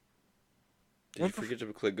 Did you forget to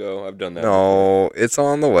click go? I've done that. No, it's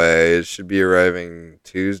on the way. It should be arriving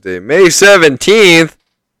Tuesday, May 17th.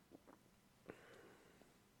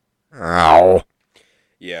 Ow.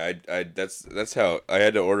 Yeah, I that's how I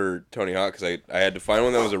had to order Tony Hawk because I had to find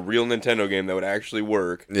one that was a real Nintendo game that would actually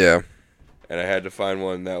work, Yeah. and I had to find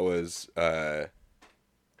one that was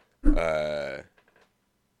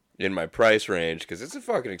in my price range because it's a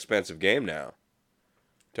fucking expensive game now.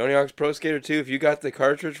 Tony Hawk's Pro Skater 2, if you got the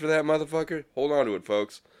cartridge for that motherfucker, hold on to it,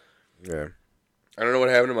 folks. Yeah. I don't know what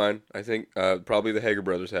happened to mine. I think probably the Hager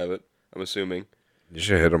brothers have it, I'm assuming. You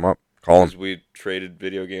should hit him up. Call Because him. we traded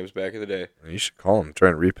video games back in the day. You should call him. Try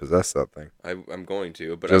and repossess that thing. I'm going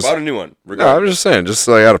to, but Just- I bought a new one. No, Regardless. I'm just saying. Just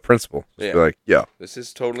like out of principle. Just Yeah. be like, yo. This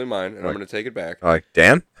is totally mine, and I'm Like- going to take it back. Like,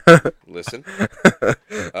 Dan? Listen.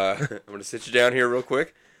 I'm going to sit you down here real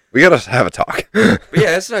quick. We gotta have a talk. But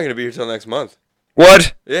yeah, it's not going to be here till next month.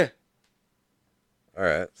 What? Yeah.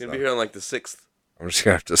 Alright. It's going to be here on like the 6th. I'm just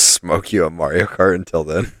gonna have to smoke you a Mario Kart until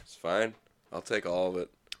then. It's fine. I'll take all of it.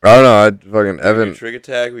 I don't know. I fucking We Evan. could trick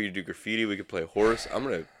attack, we could do graffiti, we could play horse. I'm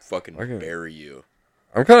going to fucking Okay. bury you.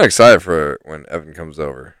 I'm kind of excited for when Evan comes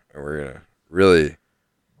over and we're gonna really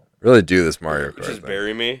do this Mario Kart. Just thing.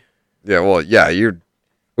 bury me. Yeah. Well, yeah.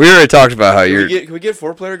 We already talked about how you're. Can we get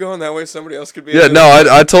 4-player going? That way somebody else could be Yeah. in No. it?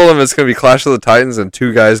 I told him it's gonna be Clash of the Titans and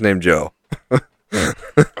 2 guys named Joe.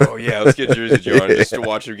 Oh, yeah, let's get Jersey Joe on just to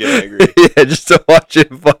watch him get angry. Yeah, just to watch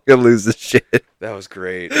him fucking lose his shit. That was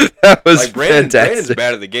great. That was Like, Brandon's fantastic.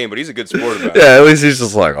 bad at the game, but he's a good sport about it. Yeah, at least he's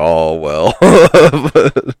just like, oh well.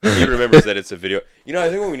 He remembers that it's a video. You know, I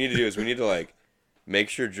think what we need to do is we need to, like, make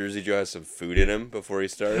sure Jersey Joe has some food in him before he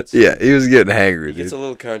starts. Yeah, he was getting hangry, He gets dude. a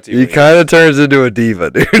little cunty. He kind of turns into a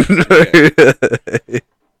diva, dude.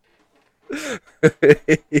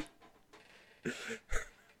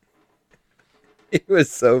 He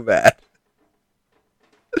was so bad.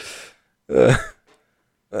 Did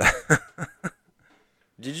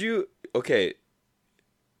you... Okay.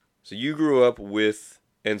 So you grew up with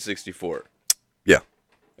N64. Yeah. And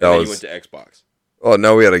That then was- you went to Xbox. Oh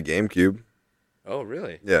no, we had a GameCube. Oh,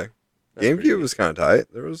 really? Yeah, That's pretty GameCube good. was kind of tight.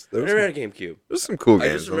 There was I never had a GameCube. some cool I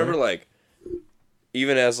games. just remember, like,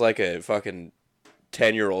 even as, like, a fucking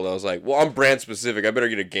 10-year-old, I was like, well, I'm brand specific. I better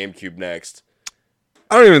get a GameCube next.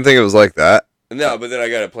 I don't even think it was like that. No, but then I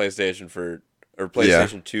got a PlayStation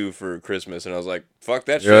 2 for Christmas, and I was like, fuck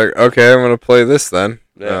that You're shit. like, okay, I'm gonna play this then.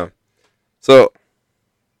 Yeah. So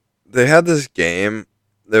they had this game.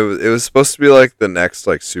 It was supposed to be like the next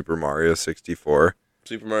like Super Mario 64.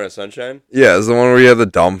 Super Mario Sunshine? Yeah, it was the one where you had the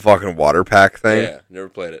dumb fucking water pack thing. Yeah, never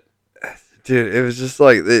played it. Dude, it was just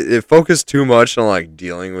like it focused too much on like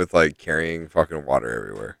dealing with like carrying fucking water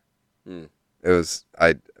everywhere. Hmm. It was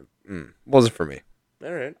wasn't for me.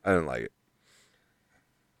 All right. I didn't like it.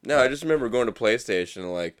 No, I just remember going to PlayStation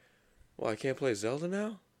and like, well, I can't play Zelda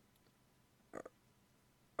now?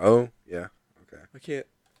 Oh yeah, okay. I can't.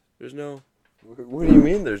 There's no... What do you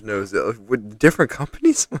mean? There's no with different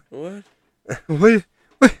companies? What?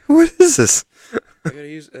 What is this? I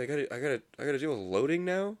gotta deal with loading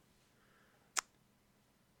now?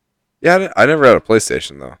 Yeah, I never had a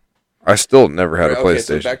PlayStation though. I still never had a Okay,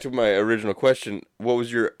 PlayStation. so back to my original question. What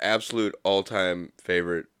was your absolute all-time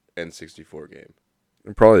favorite N64 game?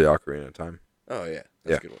 Probably Ocarina of Time. Oh, yeah. That's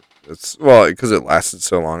Yeah. a good one. It's because it lasted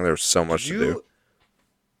so long. There was so much to do.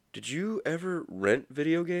 Did you ever rent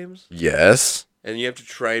video games? Yes. and you have to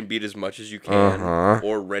try and beat as much as you can,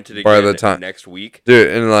 or rent it By again the time- next week. Dude,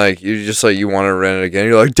 and like you just like you want to rent it again.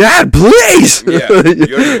 You're like, Dad, please. Yeah,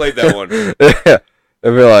 you already played that one. Yeah.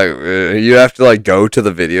 It'd be like you have to like go to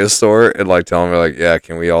the video store and like tell them like, yeah,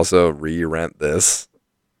 can we also re-rent this?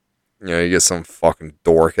 You know, you get some fucking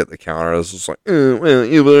dork at the counter that's just like, well,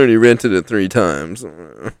 you've already rented it 3 times.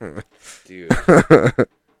 Dude,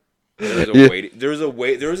 there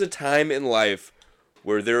was a time in life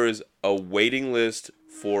where there was a waiting list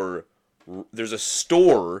for. There's a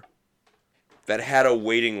store that had a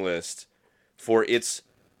waiting list for its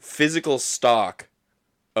physical stock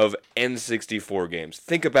of N64 games.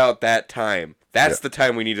 Think about that time. That's the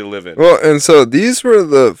time we need to live in. Well, and so these were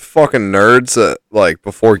the fucking nerds that like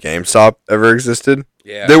before GameStop ever existed.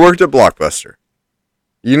 Yeah. They worked at Blockbuster.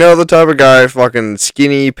 You know the type of guy, fucking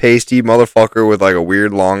skinny, pasty motherfucker with like a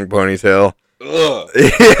weird long ponytail. Ugh.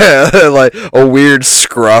 Yeah, like a weird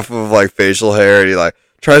scruff of like facial hair, and he like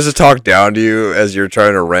tries to talk down to you as you're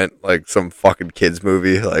trying to rent like some fucking kids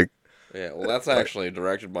movie. Like, Yeah, well, that's actually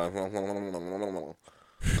directed by.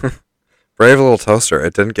 Brave Little Toaster.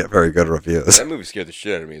 It didn't get very good reviews. That movie scared the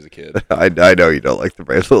shit out of me as a kid. I know you don't like the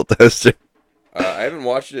Brave Little Toaster. I haven't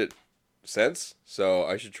watched it since, so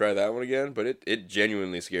I should try that one again. But it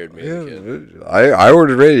genuinely scared me as a kid. I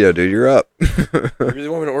ordered radio, dude. You're up. You really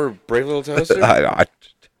want me to order Brave Little Toaster?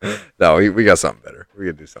 No, we got something better. We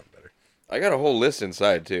gotta do something better. I got a whole list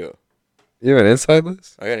inside too. You have an inside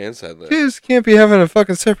list? I got an inside list. You just can't be having a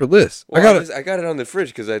fucking separate list. Well, I I got it on the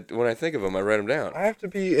fridge because when I think of them, I write them down. have to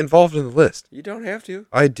be involved in the list. You don't have to.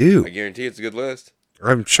 I do. I guarantee it's a good list.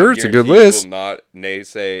 I'm sure it's a good Guarantee you list. will not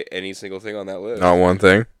naysay any single thing on that list. Not one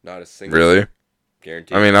thing. Not a single. Really?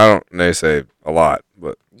 Guarantee. I mean, I don't naysay a lot,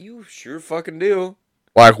 but you sure fucking do.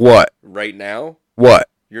 like what? Right now, What?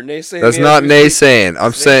 you're naysaying. That's me not as we speak. naysaying.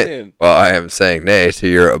 I'm saying. Naysaying. Well, I am saying nay to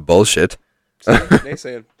your bullshit. See,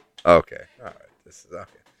 naysaying. Okay. All right. This is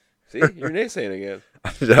okay. See, you're naysaying again.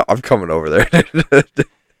 I'm coming over there.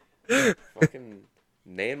 Fucking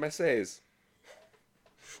naying my says.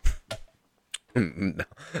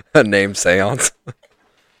 A name seance.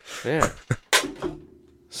 Yeah.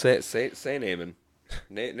 say naming.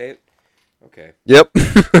 Nate. Okay. Yep.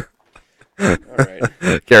 All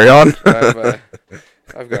right. Carry on.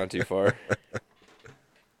 I've gone too far.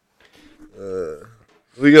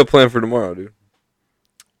 We got a plan for tomorrow, dude.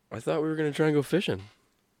 I thought we were gonna try and go fishing.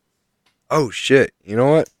 Oh shit! You know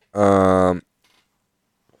what? I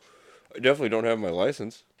definitely don't have my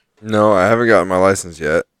license. No, I haven't gotten my license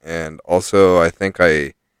yet, and also I think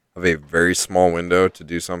I have a very small window to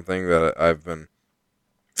do something that I've been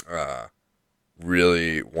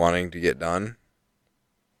really wanting to get done,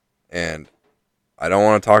 and I don't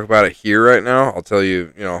want to talk about it here right now. I'll tell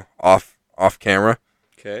you, off camera.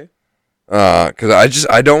 Okay. Because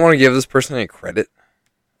I don't want to give this person any credit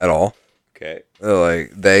at all. Okay.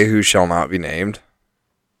 Like they who shall not be named,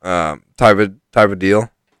 type of deal.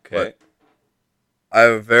 Okay. But I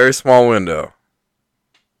have a very small window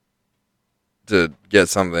to get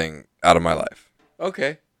something out of my life,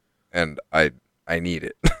 Okay. and I need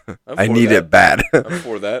it. I'm I for need that. it bad. I'm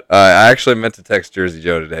for that. I actually meant to text Jersey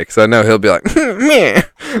Joe today because I know he'll be like, meh.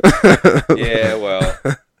 Yeah. Well.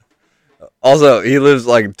 Also, he lives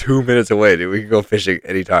like 2 minutes away, dude. We can go fishing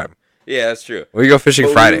anytime. Yeah, that's true. We can go fishing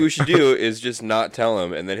But Friday. What we should do is just not tell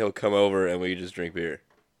him, and then he'll come over, and we can just drink beer.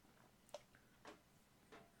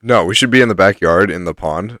 No, we should be in the backyard in the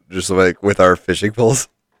pond, just like with our fishing poles.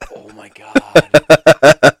 Oh my god,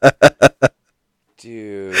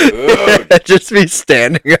 dude! Just be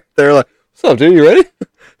standing up there like, what's up, dude? You ready?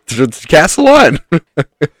 Cast the line.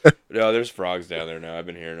 No, there's frogs down there now. I've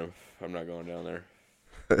been hearing them. I'm not going down there.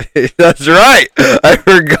 That's right. I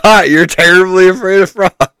forgot. You're terribly afraid of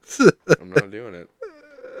frogs. I'm not doing it.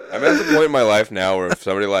 I'm at the point in my life now where if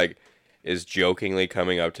somebody like is jokingly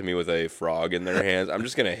coming up to me with a frog in their hands, I'm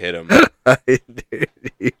just gonna hit them.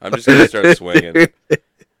 I'm just gonna start swinging. Like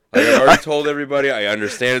I've already told everybody, I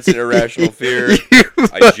understand it's an irrational fear.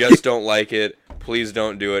 I just don't like it. Please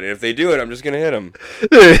don't do it. And if they do it, I'm just gonna hit them.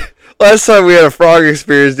 Last time we had a frog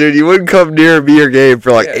experience, dude, you wouldn't come near me or game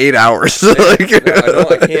for like 8 hours. No, I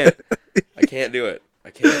can't. I can't do it. I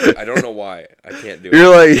can't. I don't know why. I can't do it. You're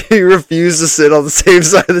like, you refuse to sit on the same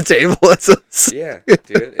side of the table as us. Yeah,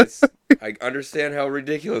 dude. I understand how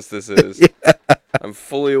ridiculous this is. Yeah. I'm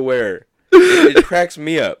fully aware. It cracks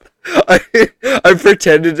me up. I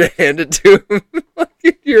pretended to hand it to him.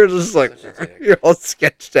 You're just like, Such a dick. you're all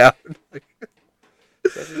sketched out.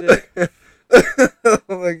 Such a dick. Oh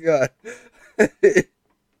my god.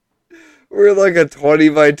 We're in like a 20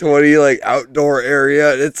 by 20 like outdoor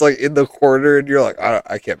area, and it's like in the corner, and you're like,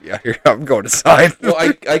 I can't be out here. I'm going inside. Well,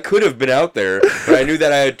 I could have been out there, but I knew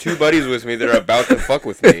that I had two buddies with me that are about to fuck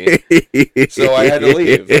with me. So I had to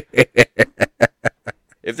leave.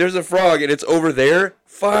 If there's a frog and it's over there,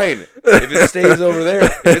 fine. If it stays over there,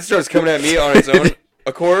 if it starts coming at me on its own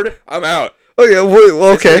accord, I'm out. Okay,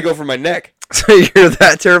 well, It's gonna okay. go for my neck. So you're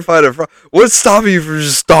that terrified of frogs. What's stopping you from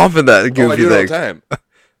just stomping that Oh, I goofy do it all the thing? time.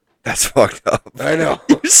 That's fucked up. I know.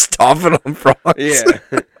 You're stomping on frogs. Yeah.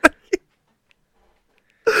 What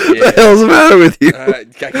the hell's the matter with you? I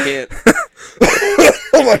can't.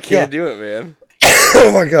 Oh my I can't god. do it, man.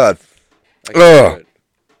 Oh my god. I can't do it.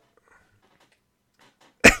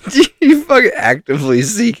 Do you fucking actively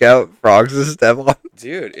seek out frogs to step on?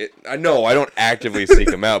 Dude, I know I don't actively seek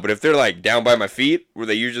them out, but if they're like down by my feet, where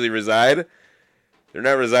they usually reside, they're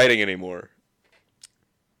not residing anymore.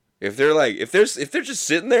 If they're just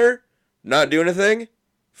sitting there, not doing a thing,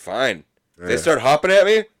 fine. If they start hopping at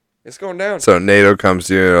me, it's going down. So NATO comes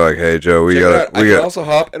to you and they're like, "Hey Joe, Check it out. I can also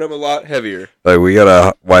hop, and I'm a lot heavier. we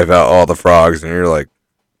gotta wipe out all the frogs," and you're like,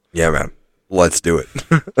 "Yeah, man, let's do it."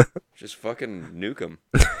 Just fucking nuke them.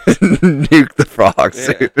 Nuke the frogs,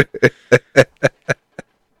 Yeah.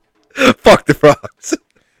 dude. Fuck the frogs.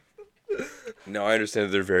 No, I understand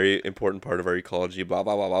that they're a very important part of our ecology. Blah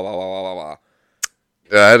blah blah blah blah blah blah blah.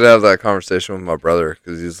 Yeah, I had to have that conversation with my brother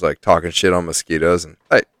because he's like talking shit on mosquitoes, and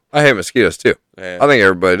I hate mosquitoes too. Yeah. I think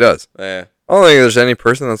everybody does. Yeah. I don't think there's any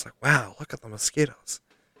person that's like, "Wow, look at the mosquitoes."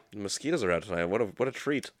 The mosquitoes are out tonight. What a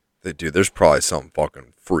treat. They do. There's probably some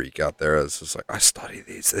fucking freak out there that's just like, "I study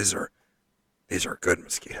these. These are good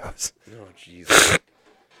mosquitoes." Oh jeez.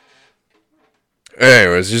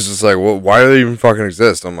 Anyways, he's just like, "Well, why do they even fucking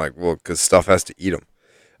exist?" I'm like, "Well, because stuff has to eat them."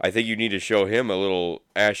 I think you need to show him a little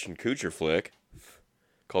Ashton Kutcher flick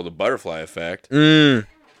called The Butterfly Effect.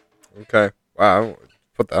 Okay. Wow.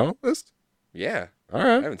 Put that on the list. Yeah. All I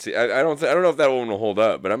right. haven't seen. I don't know if that one will hold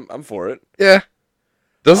up, but I'm for it. Yeah.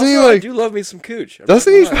 Doesn't Also, he I like? do love me some cooch. I'm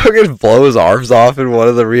Doesn't not he gonna lie. fucking blow his arms off in one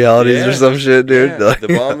of the realities or Yeah. some shit, dude? Yeah, Like- the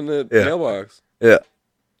bomb in the Yeah. mailbox. Yeah.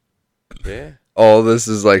 Yeah. All this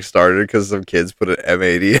is like started because some kids put an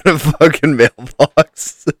M80 in a fucking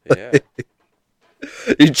mailbox. Yeah.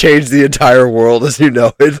 He changed the entire world as you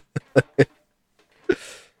know it.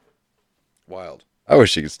 Wild. I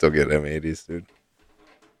wish you could still get M80s, dude.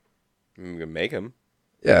 We can make them.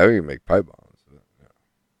 Yeah, we can make pipe bombs.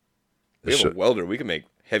 We have a welder. We can make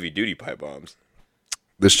heavy duty pipe bombs.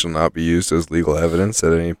 This shall not be used as legal evidence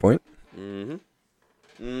at any point. Mm-hmm.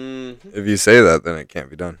 Mm-hmm. If you say that, then it can't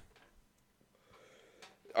be done.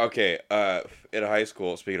 Okay. In high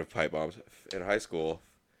school, speaking of pipe bombs, in high school,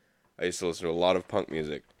 I used to listen to a lot of punk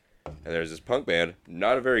music. And there's this punk band,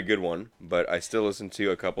 not a very good one, but I still listened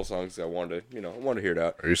to a couple songs I wanted to hear it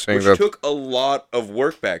out. Are you saying Which that? took a lot of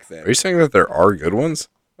work back then. Are you saying that there are good ones?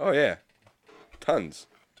 Oh yeah, tons.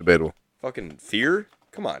 Debatable. Fucking Fear,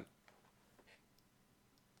 come on.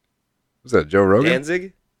 Was that Joe Rogan?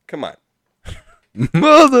 Danzig, come on.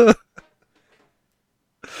 Mother.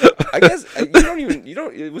 I guess you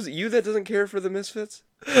don't. Was it you that doesn't care for the Misfits?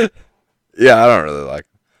 Yeah, I don't really like.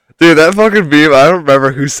 Dude, that fucking meme, I don't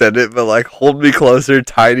remember who said it, but like, hold me closer,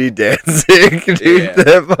 Tiny Danzig. Dude, Yeah.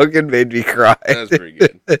 that fucking made me cry. That was pretty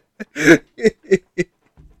good.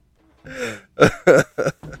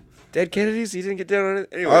 Dead Kennedys, you didn't get down on it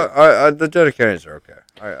anyway. The Dead Kennedys are okay.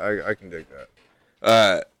 I can dig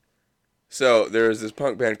that. So there was this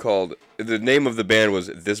punk band called. The name of the band was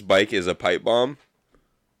 "This Bike Is a Pipe Bomb,"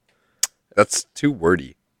 That's too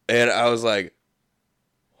wordy. and I was like,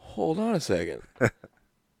 "Hold on a second,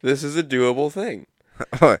 this is a doable thing."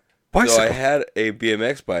 Bicycle. So I had a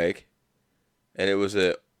BMX bike, and it was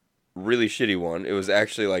a really shitty one. It was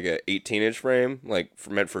actually like a 18-inch frame, like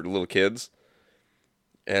meant for little kids.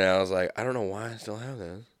 And I was like, I don't know why I still have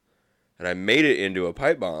this. And I made it into a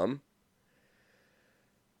pipe bomb,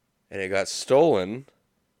 and it got stolen.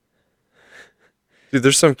 Dude,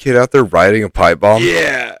 there's some kid out there riding a pipe bomb.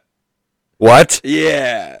 Yeah, What?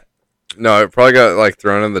 yeah. No, it probably got like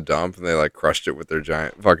thrown in the dump and they like crushed it with their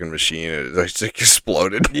giant fucking machine and it like just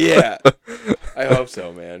exploded. Yeah. I hope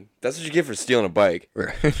so, man. That's what you get for stealing a bike.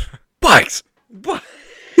 Bikes. But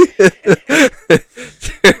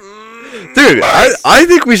Dude, I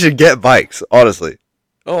think we should get bikes, honestly.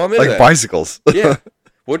 oh, I'm in Like that. bicycles. Yeah.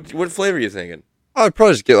 What flavor are you thinking? I'd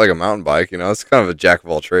probably just get like a mountain bike, It's kind of a jack of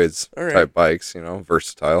all trades All right. type bikes,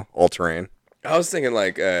 versatile, all terrain. I was thinking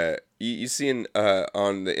like you seen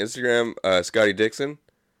on the Instagram Scotty Dixon?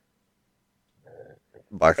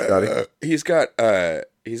 Black Scotty. He's got a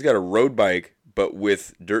road bike but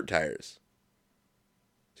with dirt tires.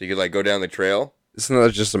 So you could like go down the trail. Isn't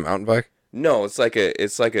that just a mountain bike? No, it's like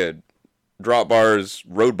a drop bars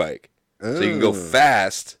road bike. So you can go Oh,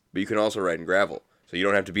 fast, but you can also ride in gravel. So you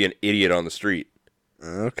don't have to be an idiot on the street.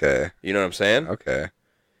 okay. You know what I'm saying? Okay.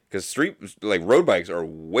 Because road bikes are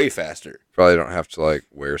way faster. Probably don't have to like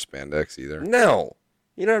wear spandex either. No,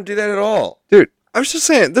 you don't have to do that at all. Dude, I was just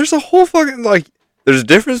saying, there's a whole fucking there's a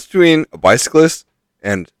difference between a bicyclist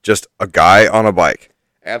and just a guy on a bike.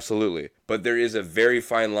 Absolutely. But there is a very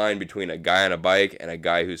fine line between a guy on a bike and a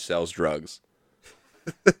guy who sells drugs.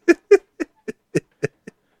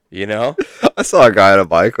 You know? I saw a guy on a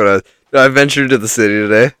bike when I ventured to the city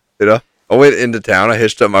today. You know, I went into town. I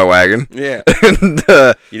hitched up my wagon. Yeah. And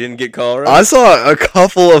You didn't get cholera? I saw a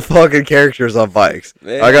couple of fucking characters on bikes.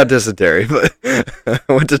 Yeah. I got dysentery, but I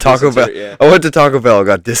went to Taco Bell. Dysentery, yeah. I went to Taco Bell and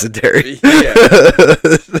got dysentery. Yeah.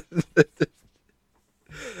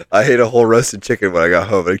 I ate a whole roasted chicken when I got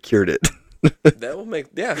home and it cured it. That will make...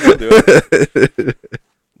 Yeah, that'll do it.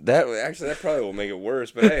 That probably will make it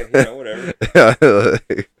worse, but hey, whatever.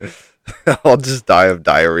 I'll just die of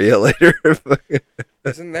diarrhea later.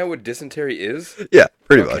 Isn't that what dysentery is? Yeah,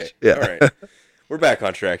 pretty Okay, much. Yeah. All right. We're back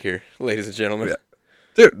on track here, ladies and gentlemen. Yeah.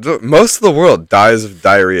 Dude, most of the world dies of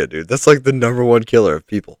diarrhea, dude. That's like the number one killer of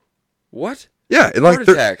people. What? Yeah, in Heart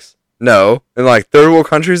attacks. no, in like third world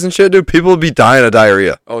countries and shit, dude, people would be dying of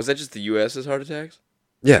diarrhea. Oh, is that just the U.S.'s heart attacks?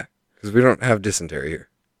 Yeah, because we don't have dysentery here.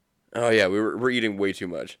 Oh, yeah, we're eating way too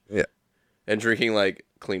much. Yeah. And drinking, like,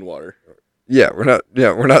 clean water. Yeah, we're not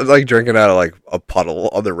like drinking out of like a puddle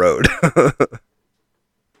on the road.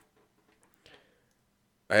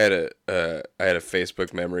 I had a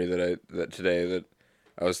Facebook memory that today that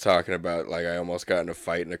I was talking about, like, I almost got in a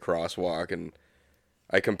fight in a crosswalk, and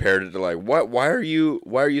I compared it to, like, why are you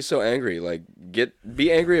so angry? Like, be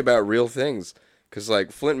angry about real things. Because,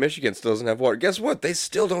 like, Flint, Michigan still doesn't have water. Guess what? They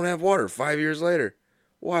still don't have water 5 years later.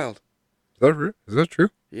 Wild. Is that true?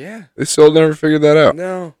 Yeah. They still never figured that out.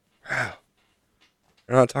 No. Wow.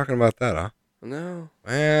 We're not talking about that, huh? No.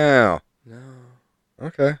 Wow. No.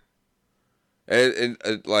 Okay. And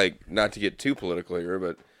like, not to get too political here,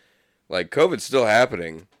 but, like, COVID's still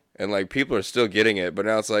happening. And, like, people are still getting it. But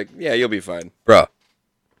now it's like, yeah, you'll be fine. Bro,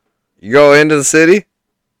 you go into the city,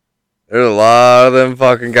 there's a lot of them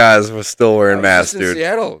fucking guys who are still wearing I was masks, just in dude.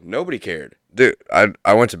 Seattle. Nobody cared. Dude,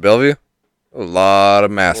 I went to Bellevue. A lot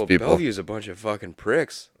of masked Well, people. Bellevue's a bunch of fucking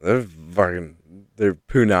pricks. They're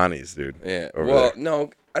punanis, dude. Yeah. over Well, there.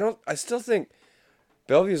 no, I still think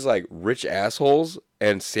Bellevue's like rich assholes,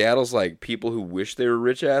 and Seattle's like people who wish they were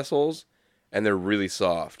rich assholes, and they're really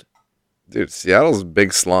soft. Dude, Seattle's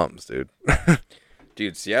big slums, dude.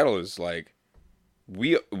 Dude, Seattle is like,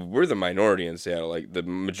 we're the minority in Seattle. Like, the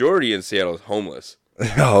majority in Seattle is homeless.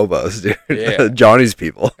 Hobos, dude. Yeah. Johnny's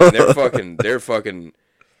people. And they're fucking,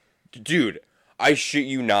 dude, I shit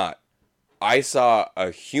you not. I saw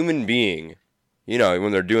a human being,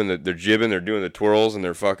 when they're doing they're jibbing, they're doing the twirls, and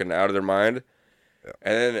they're fucking out of their mind.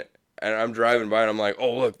 Yeah. And I'm driving by, and I'm like,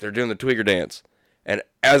 oh, look, they're doing the tweaker dance. And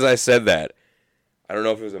as I said that, I don't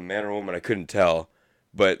know if it was a man or a woman, I couldn't tell,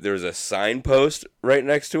 but there was a signpost right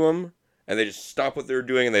next to them, and they just stop what they were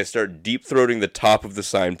doing, and they start deep-throating the top of the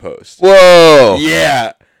signpost. Whoa!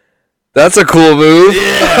 Yeah! That's a cool move.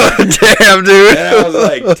 Yeah! Damn, dude. And I was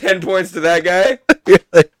like, 10 points to that guy? You're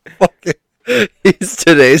like, fucking, he's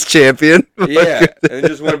today's champion. Yeah, and then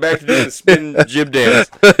just went back to doing the spin jib dance.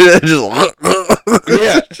 Yeah.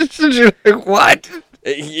 You're like, what?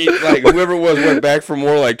 Like, whoever it was went back for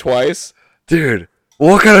more, like, twice. Dude,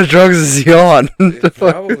 what kind of drugs is he on?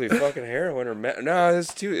 Probably fucking heroin or no,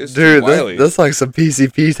 it's too Dude, wily. that's like some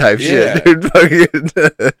PCP type Yeah. shit, dude. Fucking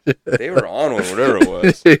They were on one, whatever it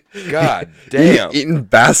was. God damn. Eating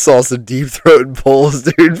bath salts and deep throat bowls,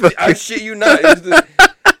 dude. I shit you not.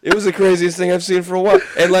 It was the craziest thing I've seen for a while.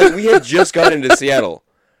 And, like, we had just got into Seattle.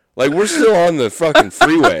 Like, we're still on the fucking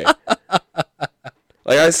freeway.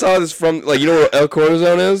 Like, I saw this from, like, you know where El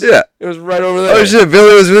Corazon is? Yeah. It was right over there. Oh shit,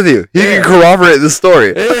 Billy was with you. He can corroborate the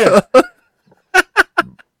story. Yeah.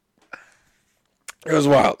 It was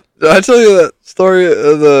wild. Did I tell you that story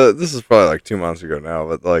of this is probably like 2 months ago now,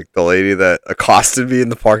 but like the lady that accosted me in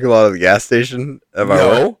the parking lot of the gas station at my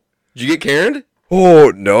work? No? Did you get Karen? Oh,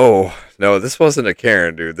 no. No, this wasn't a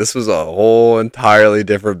Karen, dude. This was a whole entirely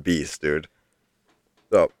different beast, dude.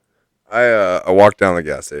 So, I walked down the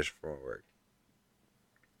gas station from my work.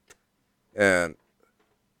 And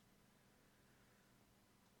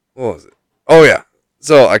what was it? Oh, yeah.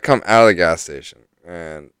 So, I come out of the gas station,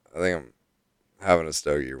 and I think I'm having a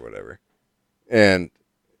stogie or whatever. And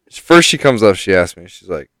first she comes up, she asks me, she's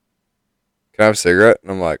like, "Can I have a cigarette?"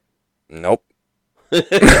 And I'm like, "Nope."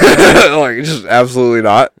 Like, just absolutely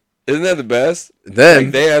not. Isn't that the best? Then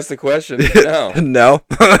Like, they asked the question. No. no.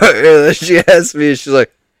 And then she asked me, she's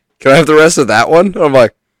like, "Can I have the rest of that one?" I'm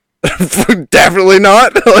like, "Definitely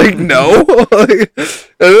not." Like, no. Like, and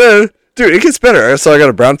then, dude, it gets better. So I got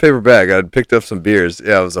a brown paper bag. I had picked up some beers.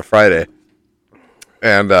 Yeah, it was a Friday,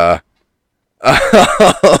 and I'm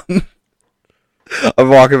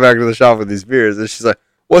walking back to the shop with these beers, and she's like,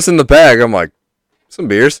 "What's in the bag?" I'm like, "Some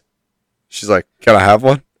beers." She's like, "Can I have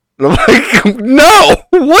one?" And I'm like, "No,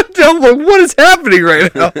 what? I'm like, what is happening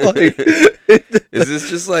right now?" Like, Is this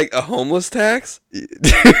just like a homeless tax?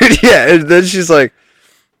 dude, yeah. And then she's like,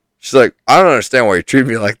 "I don't understand why you treat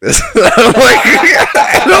me like this." And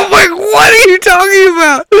I'm like, "What are you talking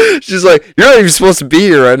about?" She's like, "You're not even supposed to be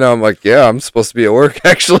here right now." I'm like, "Yeah, I'm supposed to be at work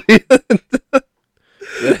actually."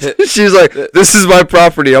 She's like, "This is my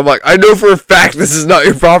property." I'm like, "I know for a fact this is not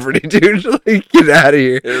your property, dude. Like, get out of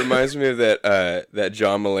here." It reminds me of that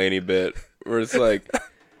John Mulaney bit where it's like,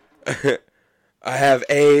 I have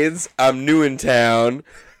AIDS, I'm new in town,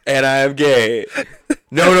 and I am gay.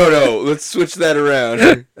 No. Let's switch that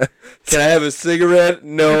around. Can I have a cigarette?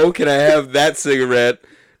 No. Can I have that cigarette?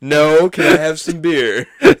 No. Can I have some beer?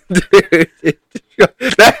 Dude,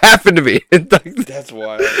 that happened to me. That's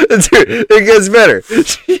wild. Dude, it gets better.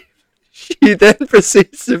 She then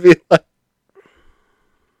proceeds to be like,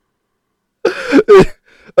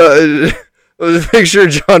 make sure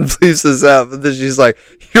John bleeps this out. But then she's like,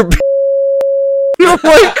 "You're." I'm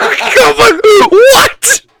like, "Come on,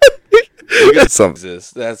 what?"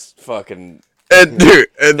 That's fucking. And dude,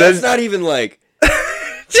 and then That's not even like.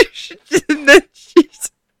 and then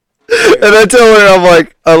she's, and I tell her, I'm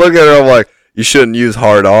like, I look at her, I'm like, "You shouldn't use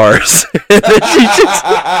hard R's." And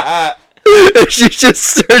then she just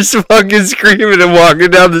starts fucking screaming and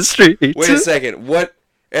walking down the street. Wait a second. What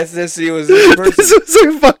ethnicity was this person? This was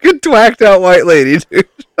a fucking twacked out white lady, dude.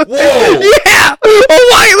 Whoa! Yeah! A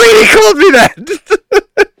white lady called me that!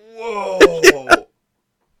 Whoa!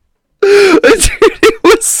 Dude, it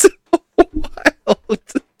was so wild.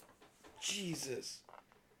 Jesus.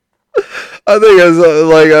 I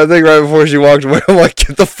think right before she walked away, I'm like,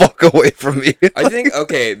 "Get the fuck away from me." I think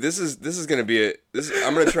okay. This is gonna be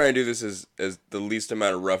I'm gonna try and do this as the least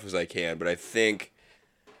amount of rough as I can. But I think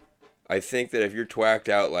that if you're twacked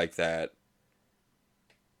out like that,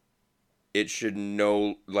 it should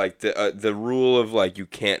like the rule of like you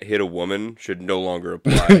can't hit a woman should no longer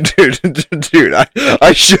apply. dude,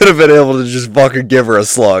 I should have been able to just fucking give her a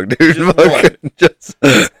slug, dude. Just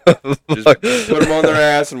put them on their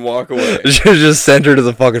ass and walk away. Just send her to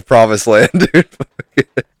the fucking promised land, dude.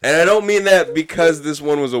 And I don't mean that because this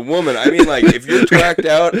one was a woman. I mean, like, if you're twacked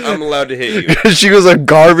out, I'm allowed to hit you. She was a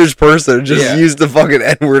garbage person. Just Yeah. used the fucking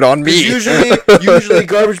N-word on me. Usually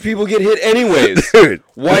garbage people get hit anyways. Dude.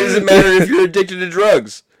 Why does it matter if you're addicted to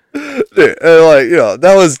drugs? Dude, and like,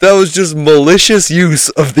 that was just malicious use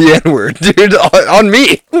of the N-word, dude, on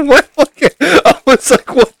me. What fucking, I was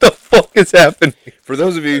like, what the fuck is happening? For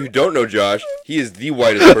those of you who don't know Josh, he is the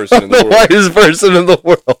whitest person in the The world. whitest person in the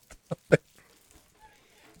world.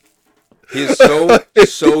 He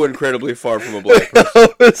is so incredibly far from a black person. I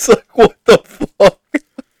was like, what the fuck?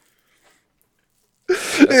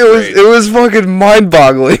 Great. It was fucking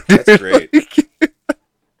mind-boggling, dude. That's great.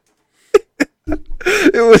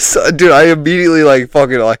 It was, dude. I immediately I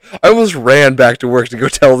almost ran back to work to go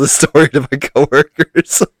tell this story to my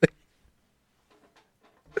coworkers.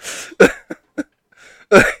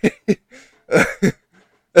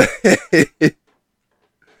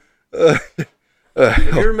 Have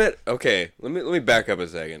you ever met? Okay, let me back up a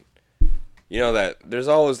second. You know that there's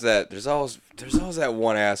always that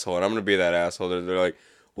one asshole, and I'm gonna be that asshole. They're like,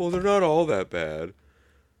 well, they're not all that bad.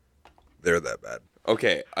 They're that bad.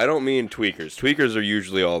 Okay, I don't mean tweakers. Tweakers are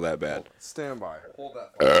usually all that bad. Stand by. Hold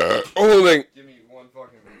that. Holding. Give me one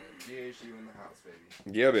fucking minute. DHU in the house,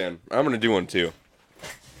 baby. Yeah, man. I'm gonna do one too.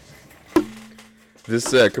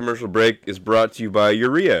 This commercial break is brought to you by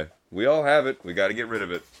Urea. We all have it. We got to get rid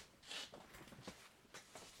of it.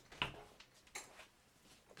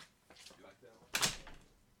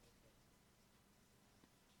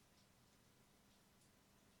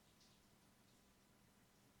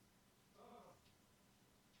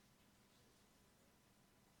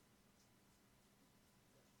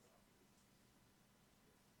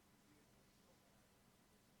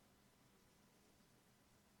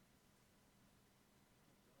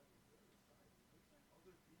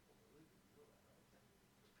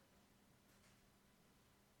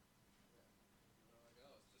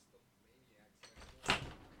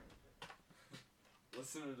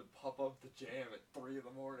 Listening to pop up the jam at 3 in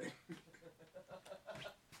the morning.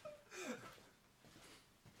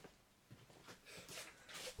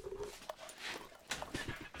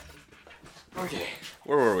 Okay,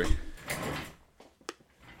 where were we?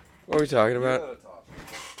 What were we talking about?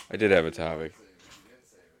 I did have a topic.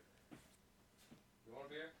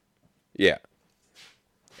 Yeah.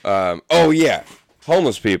 Oh yeah,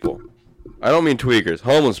 homeless people. I don't mean tweakers.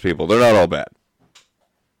 Homeless people. They're not all bad.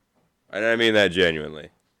 And I mean that genuinely.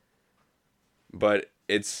 But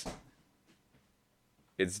it's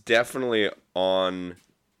definitely on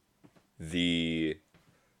the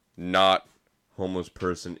not homeless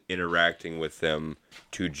person interacting with them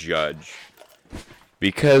to judge.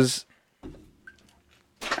 Because,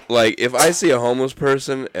 like, if I see a homeless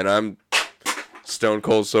person and I'm stone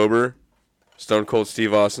cold sober, Stone Cold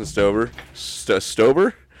Steve Austin Stober,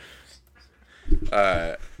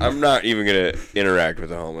 I'm not even going to interact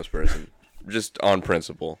with a homeless person. Just on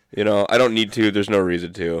principle. You know, I don't need to. There's no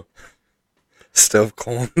reason to. Stove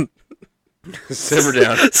cold. Simmer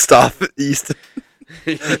down. Stop. East.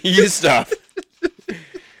 You stop.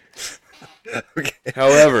 Okay.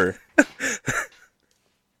 However,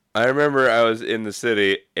 I remember I was in the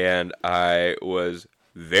city and I was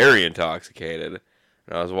very intoxicated.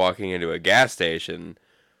 And I was walking into a gas station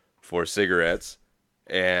for cigarettes,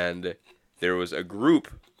 and there was a group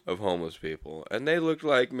of homeless people, and they looked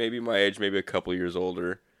like maybe my age, maybe a couple years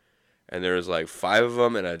older, and there was like 5 of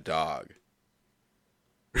them and a dog.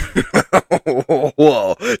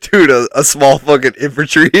 Whoa, dude, a small fucking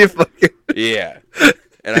infantry. Fucking. Yeah,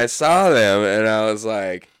 and I saw them, and I was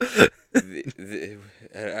like, and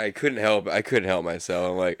I couldn't help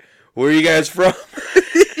myself. I'm like, where are you guys from?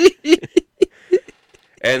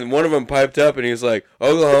 And one of them piped up, and he was like,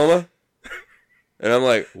 Oklahoma. And I'm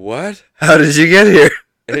like, what? How did you get here?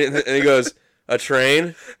 And he goes, a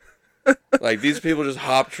train? Like, these people just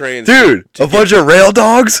hop trains. Dude, a bunch of rail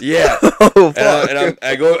dogs? Yeah. Oh, fuck.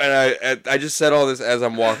 I just said all this as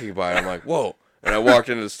I'm walking by. I'm like, whoa. And I walked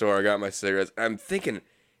into the store. I got my cigarettes. I'm thinking,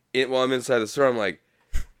 while I'm inside the store, I'm like,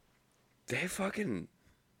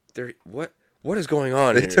 what is going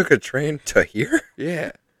on They here? took a train to here?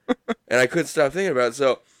 Yeah. And I couldn't stop thinking about it.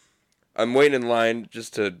 So I'm waiting in line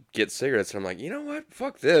just to get cigarettes. And I'm like, you know what?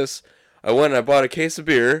 Fuck this. I went and I bought a case of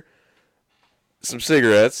beer, some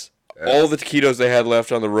cigarettes, all the taquitos they had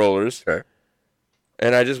left on the rollers. Okay.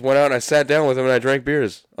 And I just went out and I sat down with them and I drank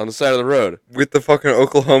beers on the side of the road. With the fucking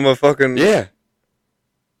Oklahoma fucking... Yeah.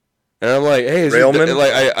 And I'm like, hey, Railman?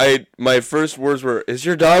 My first words were, is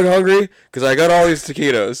your dog hungry? Because I got all these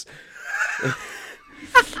taquitos.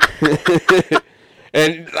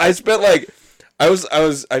 And I spent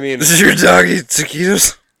I mean... This is your dog eat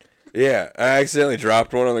taquitos? Yeah, I accidentally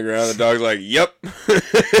dropped one on the ground. The dog's like, yep.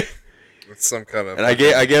 It's some kind of... And I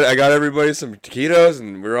got everybody some taquitos,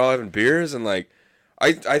 and we were all having beers, and like,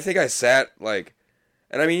 I think I sat like,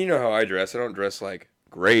 and I mean, you know how I dress. I don't dress like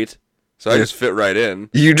great, so I just fit right in.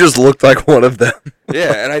 You just looked like one of them.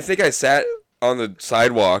 Yeah, and I think I sat on the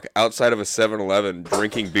sidewalk outside of a 7-Eleven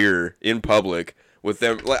drinking beer in public with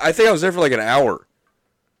them. Like, I think I was there for like an hour,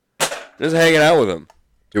 just hanging out with them.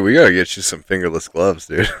 Dude, we gotta get you some fingerless gloves,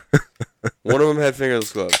 dude. One of them had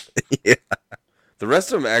fingerless gloves. Yeah. The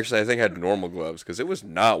rest of them actually, I think, had normal gloves because it was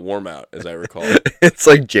not warm out, as I recall. It's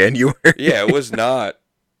like January. Yeah, it was not.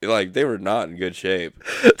 Like, they were not in good shape.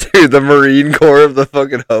 Dude, the Marine Corps of the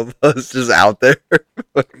fucking hobos just out there.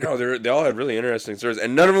 No, they all had really interesting stories,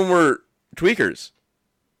 and none of them were tweakers.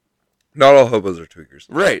 Not all hobos are tweakers.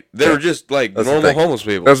 Right. They were just, like, That's the normal thing. homeless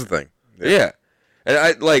people. That's the thing. Yeah. And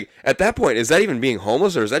I, like, at that point, is that even being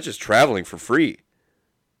homeless, or is that just traveling for free?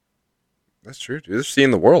 That's true, dude. They're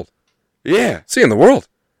seeing the world. Yeah. Seeing the world.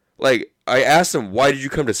 Like, I asked them, why did you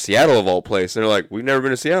come to Seattle of all places? And they're like, we've never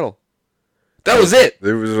been to Seattle. That was it.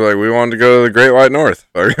 It was like, we wanted to go to the Great White North.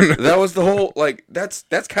 That was the whole, like, that's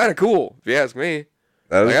kind of cool, if you ask me.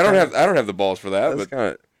 Like, I don't have the balls for that, but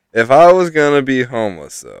kinda, if I was gonna be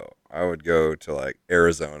homeless though, I would go to like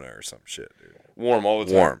Arizona or some shit, dude. warm all the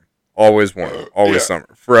time. Warm. Always warm. Always Yeah. summer.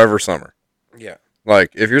 Forever summer. Yeah.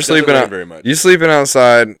 Like if you're Doesn't sleeping rain out, very much. you sleeping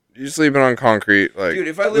outside, you sleeping on concrete, like Dude,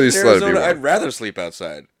 if I at lived in least let it be Arizona, warm. I'd rather sleep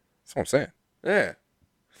outside. That's what I'm saying. Yeah.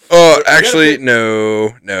 Oh, But you actually,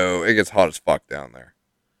 gotta no, it gets hot as fuck down there.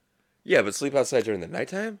 Yeah, but sleep outside during the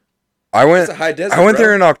nighttime? I went, It's a high desert, I went bro.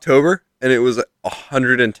 there in October, and it was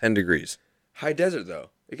 110 degrees. High desert, though.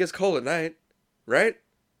 It gets cold at night, right?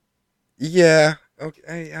 Yeah,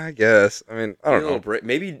 okay, I guess. I mean, I Need a don't little know. break.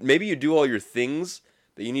 Maybe you do all your things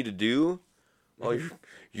that you need to do. All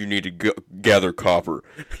you need to gather copper.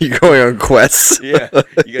 You going on quests? Yeah,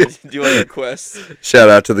 you gotta do all your quests. Shout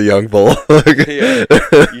out to the young bull. Yeah,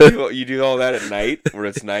 you do all that at night where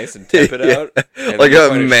it's nice and tepid Yeah. out. And Like then you a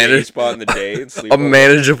find manage- shady spot in the day and sleep. A all-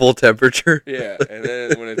 manageable temperature. Yeah, and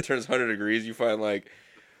then when it turns 100 degrees, you find like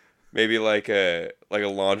maybe like a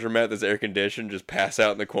laundromat that's air conditioned, just pass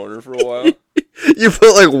out in the corner for a while. You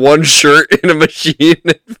put like one shirt in a machine.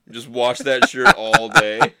 Just watch that shirt all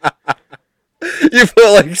day. You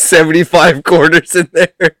put like 75 quarters in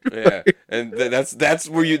there. Yeah, and that's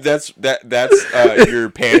where that's your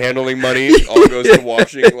panhandling money all goes to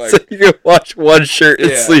washing. Like So you can wash one shirt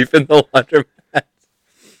and Yeah. sleep in the laundromat.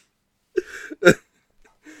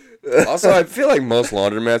 also, I feel like most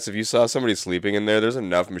laundromats, if you saw somebody sleeping in there, there's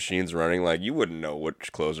enough machines running. Like you wouldn't know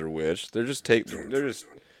which clothes are which. They're just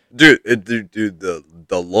Dude,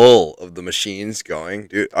 the lull of the machines going,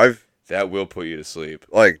 dude. that will put you to sleep.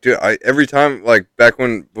 Every time, like back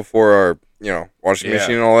before our washing Yeah.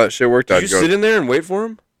 machine and all that shit worked, Did I'd you go. sit in there and wait for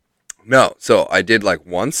him? No, so I did like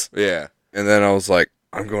once, Yeah. and then I was like,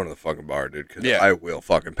 I'm going to the fucking bar, dude, because Yeah. I will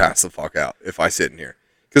fucking pass the fuck out if I sit in here.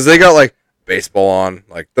 Because they got like baseball on,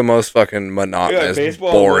 like the most fucking monotonous, baseball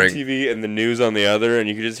on one boring. TV and the news on the other, and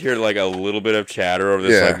you can just hear like a little bit of chatter over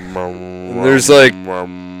this. Yeah. Like, There's like-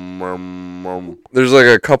 There's like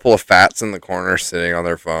a couple of fats in the corner sitting on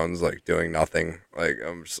their phones, like doing nothing. Like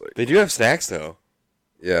I'm just like, They do have snacks though.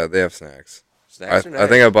 yeah, they have snacks. Snacks are nice. I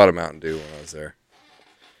think I bought a Mountain Dew when I was there.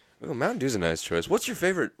 Oh, Mountain Dew's a nice choice. What's your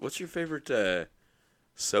favorite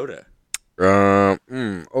soda?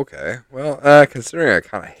 Okay. Well, considering I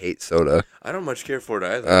kind of hate soda, I don't much care for it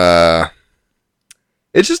either.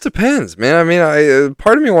 it just depends, man. I mean,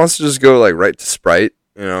 part of me wants to just go like right to Sprite,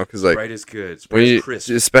 because like Sprite is good. when Sprite you, is crisp.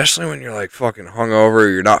 especially when you're like fucking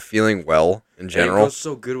hungover, you're not feeling well in And it general. goes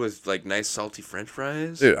so good with like nice salty French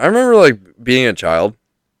fries. Dude, I remember like being a child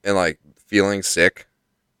and like feeling sick,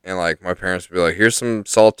 and like my parents would be like, "Here's some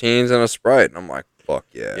saltines and a Sprite," and I'm like, "Fuck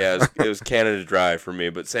yeah." Yeah, it was Canada Dry for me,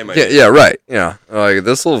 but same Yeah, idea. yeah, right. Yeah, like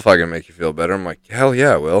this will fucking make you feel better. I'm like, hell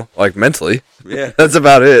yeah, it will. Like mentally, Yeah. that's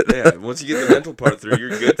about it. Yeah, once you get the mental part through,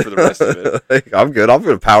 you're good for the rest of it. Like, I'm good. I'm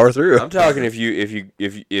gonna power through. I'm talking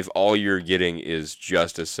if all you're getting is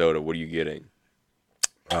just a soda, what are you getting?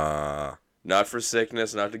 Not for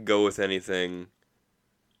sickness, not to go with anything.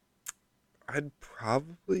 I'd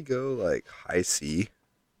probably go like High C.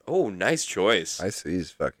 Oh, nice choice. High C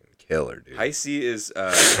is fucking killer, dude. High C is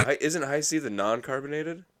isn't High C the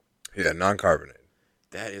non-carbonated? Yeah, non-carbonated.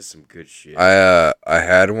 That is some good shit. I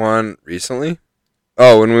had one recently.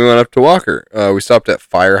 Oh, when we went up to Walker, we stopped at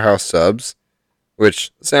Firehouse Subs,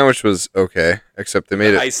 which the sandwich was okay, except they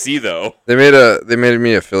made High C though. They made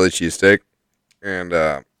me a Philly cheesesteak, and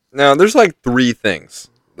now there's like 3 things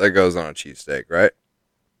that goes on a cheesesteak, right?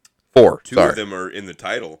 4. Two sorry. of them are in the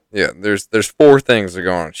title. Yeah, there's 4 things that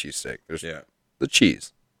go on a cheesesteak. There's Yeah. the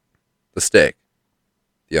cheese, the steak,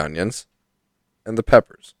 the onions, and the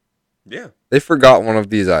peppers. Yeah. They forgot one of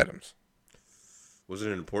these items. Was it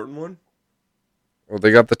an important one? Well, they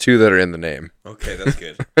got the 2 that are in the name. Okay, that's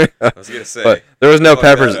good. I was gonna say. But there was no Fuck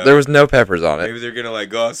that peppers. up. There was no peppers on it. Maybe they're gonna like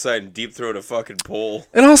go outside and deep throat a fucking pole.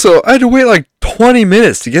 And also, I had to wait like 20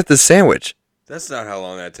 minutes to get this sandwich. That's not how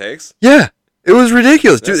long that takes. Yeah, it was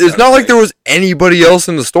ridiculous, dude. That's It's not not like right. there was anybody else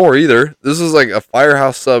in the store either. This is like a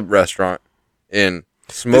Firehouse Sub restaurant in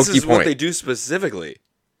Smoky This is Point. what they do specifically.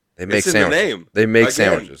 They make It's in the sandwiches. name. They make Again.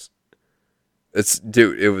 sandwiches.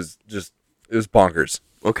 It was bonkers.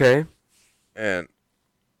 Okay. And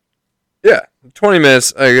yeah, 20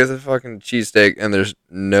 minutes. I get the fucking cheesesteak, and there's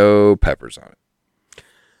no peppers on it.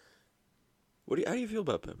 How do you feel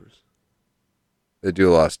about peppers? They do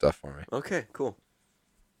a lot of stuff for me, Okay, cool.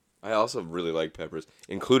 I also really like peppers,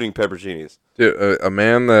 including pepperoncinis. dude. A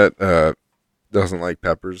man that doesn't like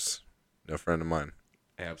peppers, no friend of mine.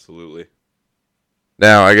 Absolutely.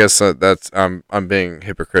 Now, I guess that's I'm being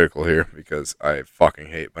hypocritical here because I fucking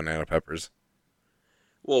hate banana peppers.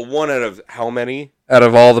 Well, one out of how many? Out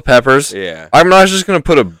of all the peppers, Yeah. I'm not just gonna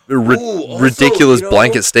put a Ooh, also, ridiculous you know-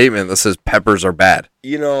 blanket statement that says peppers are bad.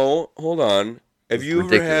 You know, hold on. Have It's you ever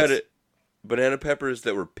ridiculous. had banana peppers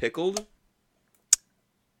that were pickled?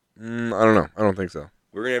 I don't know. I don't think so.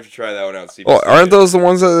 We're gonna have to try that one out. See if Oh, it's aren't good. those the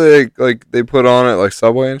ones that they put on at like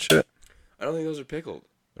Subway and shit? I don't think those are pickled.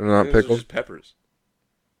 They're I not think those are pickled. just peppers.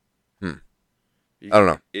 Hmm. You- I don't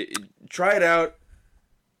know. Try it out.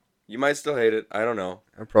 You might still hate it. I don't know.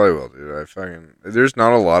 I probably will, dude. There's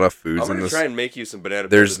not a lot of foods I'm in gonna this. try and make you some banana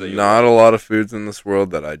peppers. There's that you not a lot of foods in this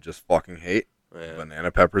world that I just fucking hate. like. Yeah.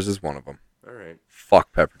 Banana peppers is one of them. All right.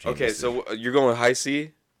 Fuck pepperoncinis. Okay, dude. so you're going with high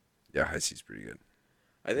C? yeah, High C's pretty good.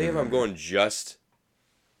 I think if I'm going just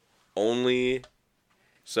only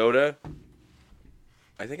soda,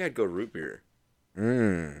 I think I'd go root beer.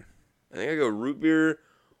 I think I'd go root beer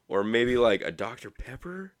or maybe like a Dr.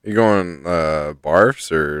 Pepper. You going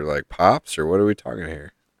barfs or like pops or what are we talking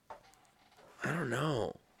here? I don't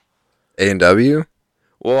know. A&W?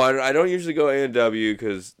 Well, I don't usually go A&W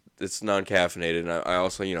because it's non-caffeinated, and I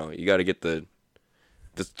also, you know, you got to get the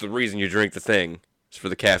reason you drink the thing is for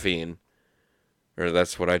the caffeine, or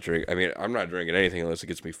that's what I drink. I mean, I'm not drinking anything unless it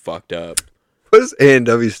gets me fucked up. What does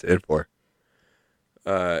A&W stand for?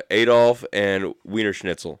 Adolf and Wiener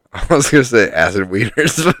Schnitzel. I was gonna say acid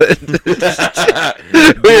wieners,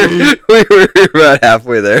 but we were about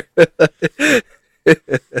halfway there.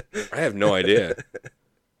 I have no idea.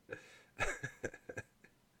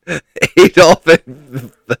 Adolf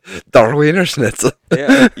and der Wiener Schnitzel.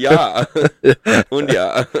 Yeah, yeah, und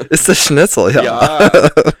ja, It's the Schnitzel, yeah. yeah.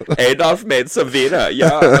 Adolf made some Wiener,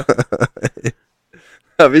 yeah,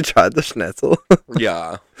 Have you tried the Schnitzel?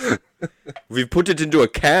 yeah. We put it into a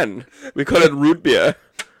can. We call it root beer.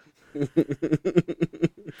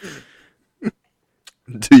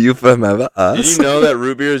 Do you remember us? Did you know that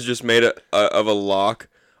root beer is just made of a lock,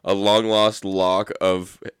 a long lost lock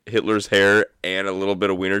of Hitler's hair and a little bit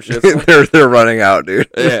of Wiener Schnitzel? they're running out, dude.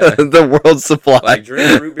 Yeah. The world's supply. Like,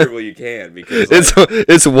 drink root beer while you can, because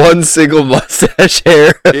It's one single mustache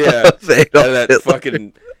hair. yeah, of Adolf that Hitler.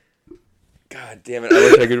 fucking. God damn it! I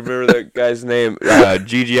wish I could remember that guy's name.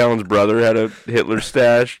 Gigi Allen's brother had a Hitler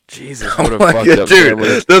stash. Jesus, what a Oh my fucked God, up dude,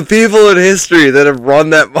 family. the people in history that have run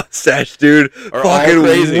that mustache, dude, Are all fucking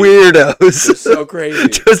crazy. weirdos. They're so crazy.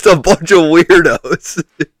 Just a bunch of weirdos.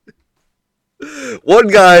 One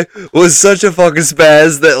guy was such a fucking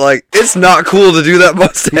spaz that, like, it's not cool to do that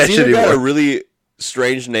mustache He's either got a anymore. really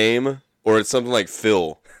strange name or it's something like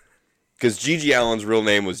Phil. Because Gigi Allen's real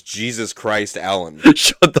name was Jesus Christ Allen.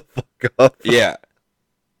 Shut the fuck up. Yeah.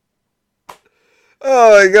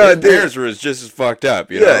 Oh my His god, dude. parents were just as fucked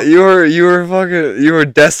up, you know? Yeah, you were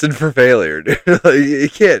destined for failure, dude. Like, you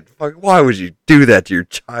can't. Why would you do that to your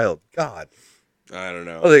child? God. I don't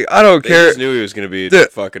know. Like, I don't They care. just knew he was going to be Dude,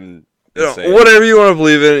 fucking You know, insane. whatever you want to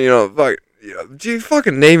believe in, do you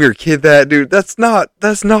fucking name your kid that, dude? That's not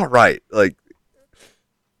right. Like,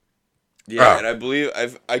 Yeah, Oh. and I believe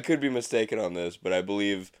I could be mistaken on this, but I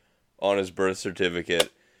believe on his birth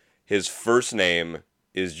certificate, his first name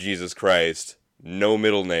is Jesus Christ, no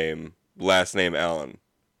middle name, last name Allen.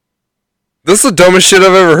 this is the dumbest shit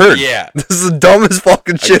I've ever heard. Yeah, This is the dumbest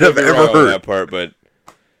fucking I shit could I've be ever wrong on heard. that part, but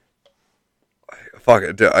Fuck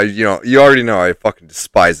it, dude. You already know I fucking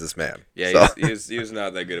despise this man. yeah, So, he was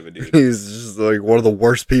not that good of a dude. he's just like one of the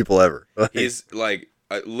worst people ever. He's like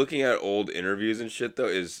looking at old interviews and shit though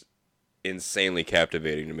is insanely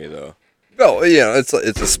captivating to me though. No, it's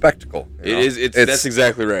a spectacle. you know? It is. That's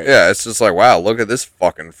exactly right. Yeah, it's just like, wow, look at this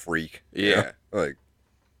fucking freak. you Yeah. know? Like,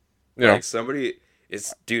 you know, Like somebody,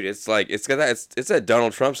 it's like it's got that it's that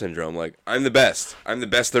Donald Trump syndrome. Like I'm the best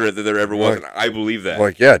there ever was, and I believe that.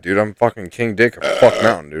 like, yeah, dude, I'm fucking King Dick of Fuck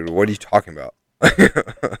Mountain, dude. What are you talking about?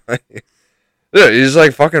 Yeah, he's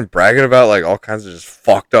like fucking bragging about like all kinds of just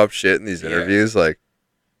fucked up shit in these Yeah. interviews. Like,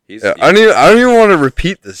 He's, yeah, I don't even want to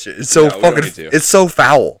repeat this shit. It's so No, we don't fucking, need to. it's so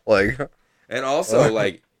foul. Like, and also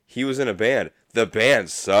like he was in a band. The band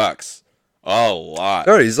sucks a lot.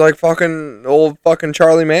 dude, he's like fucking old fucking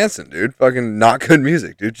Charlie Manson, dude. Fucking not good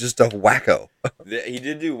music, dude. Just a wacko. He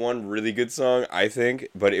did do one really good song, I think,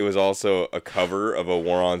 but it was also a cover of a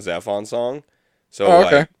War on Zephon song. So Oh,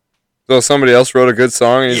 okay. like, So somebody else wrote a good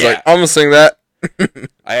song, and he's Yeah. like, I'm gonna sing that.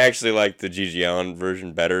 I actually like the Gigi Allen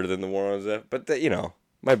version better than the War on Zeph. But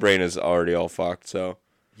my brain is already all fucked. So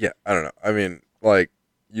Yeah, I don't know. I mean, like,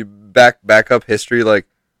 you back up history, like,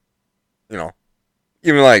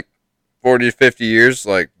 even like 40 to 50 years,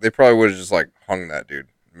 like, they probably would have just like hung that dude.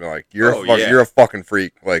 Be like, Oh, yeah. you're a fucking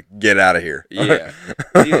freak. Like, get out of here. yeah,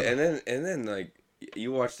 Dude, and then like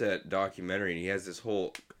you watch that documentary, and he has this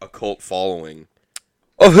whole occult following.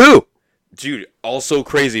 Of who? Dude, also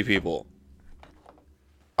crazy people.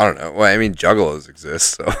 I don't know. Well, I mean, juggalos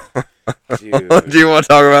exist, so. Dude. Do you want to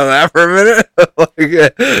talk about that for a minute?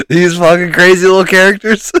 Like, these fucking crazy little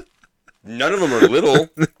characters. None of them are little.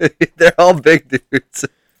 They're all big dudes.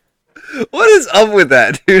 What is up with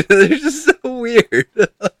that, dude? They're just so weird.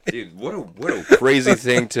 Dude, what a crazy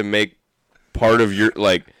thing to make part of your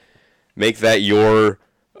make that your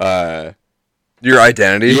Your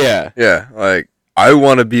identity? yeah. Yeah, like, I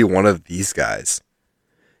want to be one of these guys.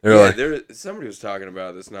 They're Somebody was talking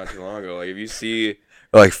about this not too long ago. Like if you see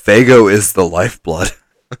like, Fago is the lifeblood.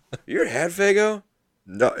 you ever had Fago?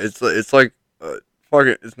 No, it's like,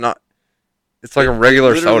 fucking, it's not, it's like a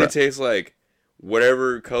regular Literally soda. tastes like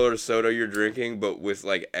whatever color soda you're drinking, but with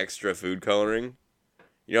like extra food coloring.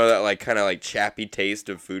 You know that like kind of like chappy taste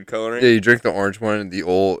of food coloring. Yeah, you drink the orange one, and the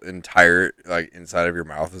whole entire, like, inside of your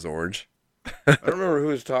mouth is orange. I don't remember who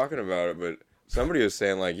was talking about it, but somebody was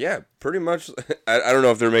saying like, yeah, pretty much. I don't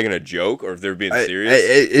know if they're making a joke or if they're being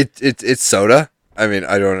serious. It's soda, I mean,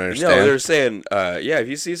 I don't No, understand. they're saying, yeah, if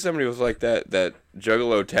you see somebody with like that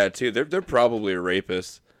juggalo tattoo, they're probably a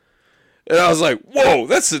rapist. And I was like, whoa,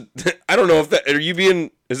 that's a. I don't know if that. Are you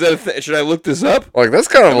being? Is that a thing? Should I look this up? Like, that's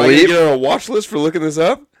kind of Am a I gonna leap. get on a watch list for looking this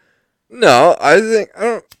up? No, I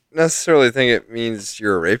don't necessarily think it means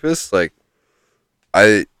you're a rapist. Like,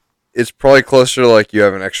 it's probably closer to like you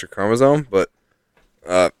have an extra chromosome, but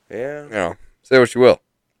Yeah. you know, say what you will.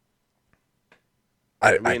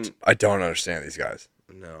 I mean- I don't understand these guys.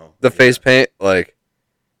 No. The face paint, like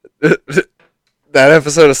that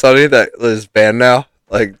episode of Sunny that is banned now.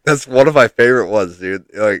 Like, that's one of my favorite ones, dude.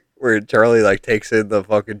 Like, where Charlie like takes in the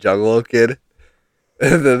fucking Juggalo kid,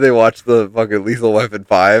 and then they watch the fucking Lethal Weapon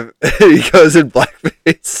 5, and he goes in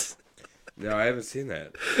blackface. No, I haven't seen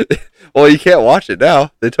that. Well, you can't watch it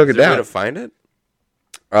now. They took Is it there a way down. to find it?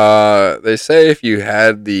 They say if you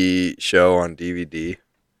had the show on DVD,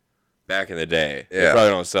 Back in the day. They Yeah. probably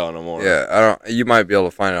don't sell it no more. yeah, I don't. You might be able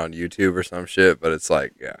to find it on YouTube or some shit, but it's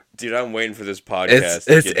like, yeah, Dude, I'm waiting for this podcast.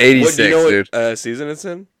 It's 86, do you know dude. what season it's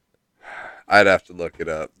in? I'd have to look it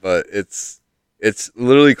up, but it's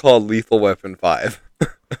literally called Lethal Weapon 5.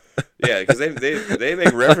 Yeah, because they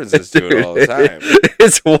make references to it all the time.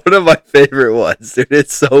 It's one of my favorite ones, dude.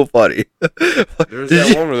 It's so funny. There's Did that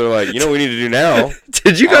you, one where they're like, you know what we need to do now?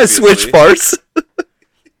 did you guys switch Obviously. parts?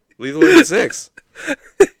 Lethal Weapon 6.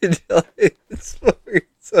 It's fucking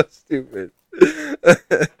so stupid.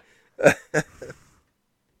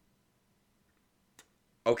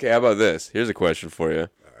 Okay, how about this? Here's a question for you.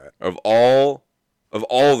 Of all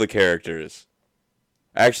the characters,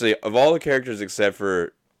 actually, of all the characters except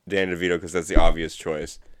for Dan DeVito, because that's the obvious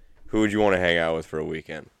choice, who would you want to hang out with for a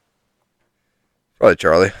weekend? Probably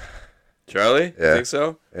Charlie. Charlie? Yeah. You think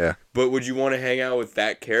so? Yeah. But would you want to hang out with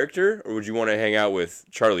that character, or would you want to hang out with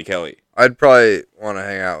Charlie Kelly? I'd probably want to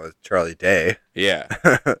hang out with Charlie Day. Yeah.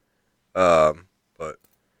 But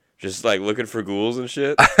Just like looking for ghouls and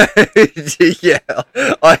shit? yeah,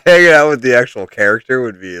 like hanging out with the actual character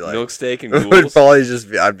would be like Milk steak and would ghouls? probably just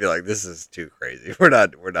be. I'd be like, this is too crazy. We're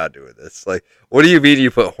not doing this. Like, what do you mean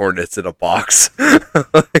you put hornets in a box? I'm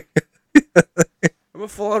a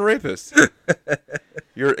full-on rapist.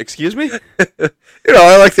 Excuse me? You know,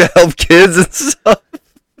 I like to help kids and stuff.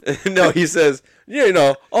 No, he says, yeah, you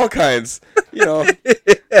know, all kinds. You know, what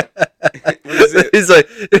is it? He's like,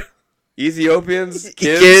 Ethiopians,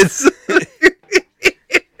 kids.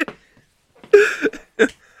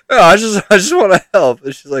 No, I just want to help.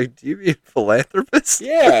 And she's like, do you mean philanthropist?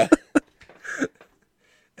 Yeah.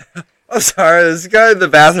 I'm sorry, this guy in the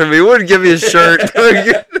bathroom, he wouldn't give me a shirt.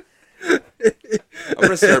 I'm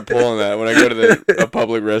gonna start pulling that when I go to a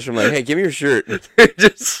public restroom. Like, hey, give me your shirt.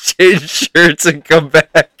 Just change shirts and come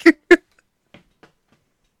back.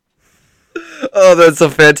 Oh, that's a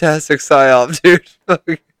fantastic psyop, dude.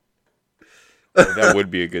 That would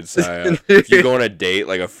be a good psyop. If you go on a date,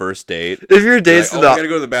 like a first date, If your you're date's like, oh, I not, gotta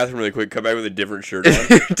go to the bathroom really quick. Come back with a different shirt on. if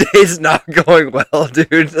your date's not going well,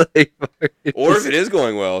 dude, like, Or if it is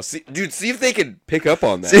going well, see if they can pick up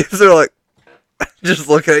on that. see if they're like, just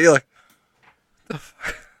look at you like, the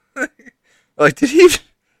fuck? Like, did he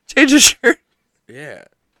change his shirt? Yeah.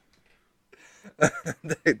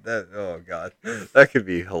 Oh god, that could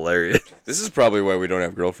be hilarious. This is probably why we don't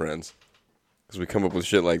have girlfriends. Because we come up with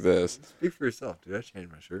shit like this. Speak for yourself, dude. I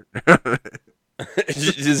changed my shirt.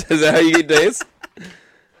 Is that how you get dates?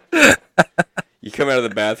 You come out of the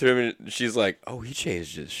bathroom and she's like, "Oh, he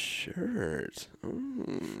changed his shirt."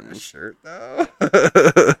 Mm. Shirt though.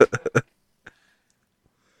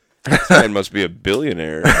 This man must be a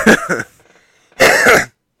billionaire.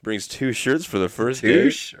 Brings 2 shirts for the first Two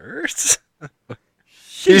date. shirts.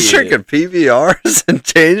 He's Shit. drinking PBRs and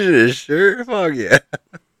changing his shirt. Fuck yeah.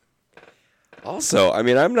 Also, I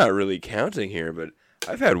mean, I'm not really counting here, but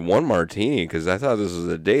I've had 1 martini because I thought this was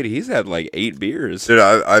a date. He's had like 8 beers. Dude,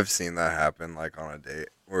 I've seen that happen like on a date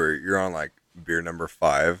where you're on like beer number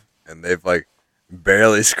 5 and they've like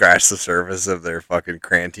barely scratched the surface of their fucking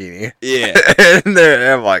crantini. Yeah. And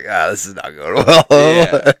I'm like, this is not going well.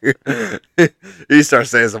 Yeah. You start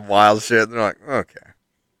saying some wild shit and they're like, okay.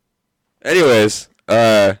 Anyways,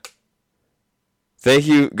 thank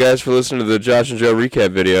you guys for listening to the Josh and Joe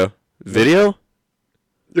recap video. Video?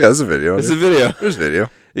 Yeah, it's a video. It's a video. There's video.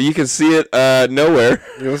 You can see it nowhere.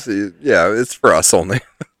 You'll see. Yeah, it's for us only.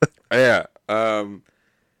 Yeah.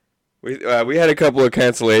 We had a couple of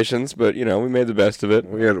cancellations, but you know we made the best of it.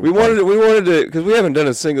 We wanted to because we haven't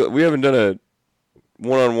done a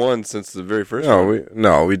one-on-one since the very first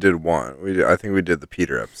one. We did one. I think we did the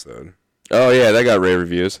Peter episode. Oh yeah, that got rave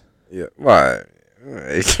reviews. Yeah. Why?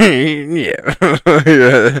 Alright.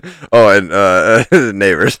 Yeah. Oh, and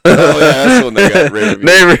neighbors. Oh, yeah, that's the one that got rave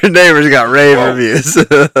reviews. Neighbors got rave Whoa. reviews.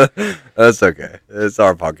 That's okay. It's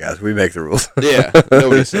our podcast. We make the rules. Yeah,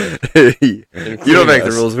 nobody said. You don't make the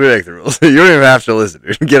us. rules. We make the rules. You don't even have to listen,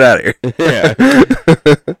 dude. Get out of here. Yeah.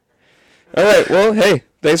 All right. Well, hey,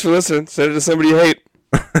 thanks for listening. Send it to somebody you hate.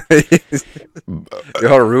 You want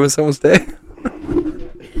to ruin someone's day?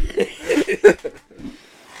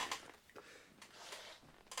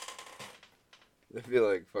 I feel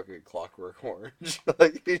like fucking Clockwork Orange.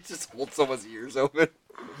 Like, you just hold someone's ears open.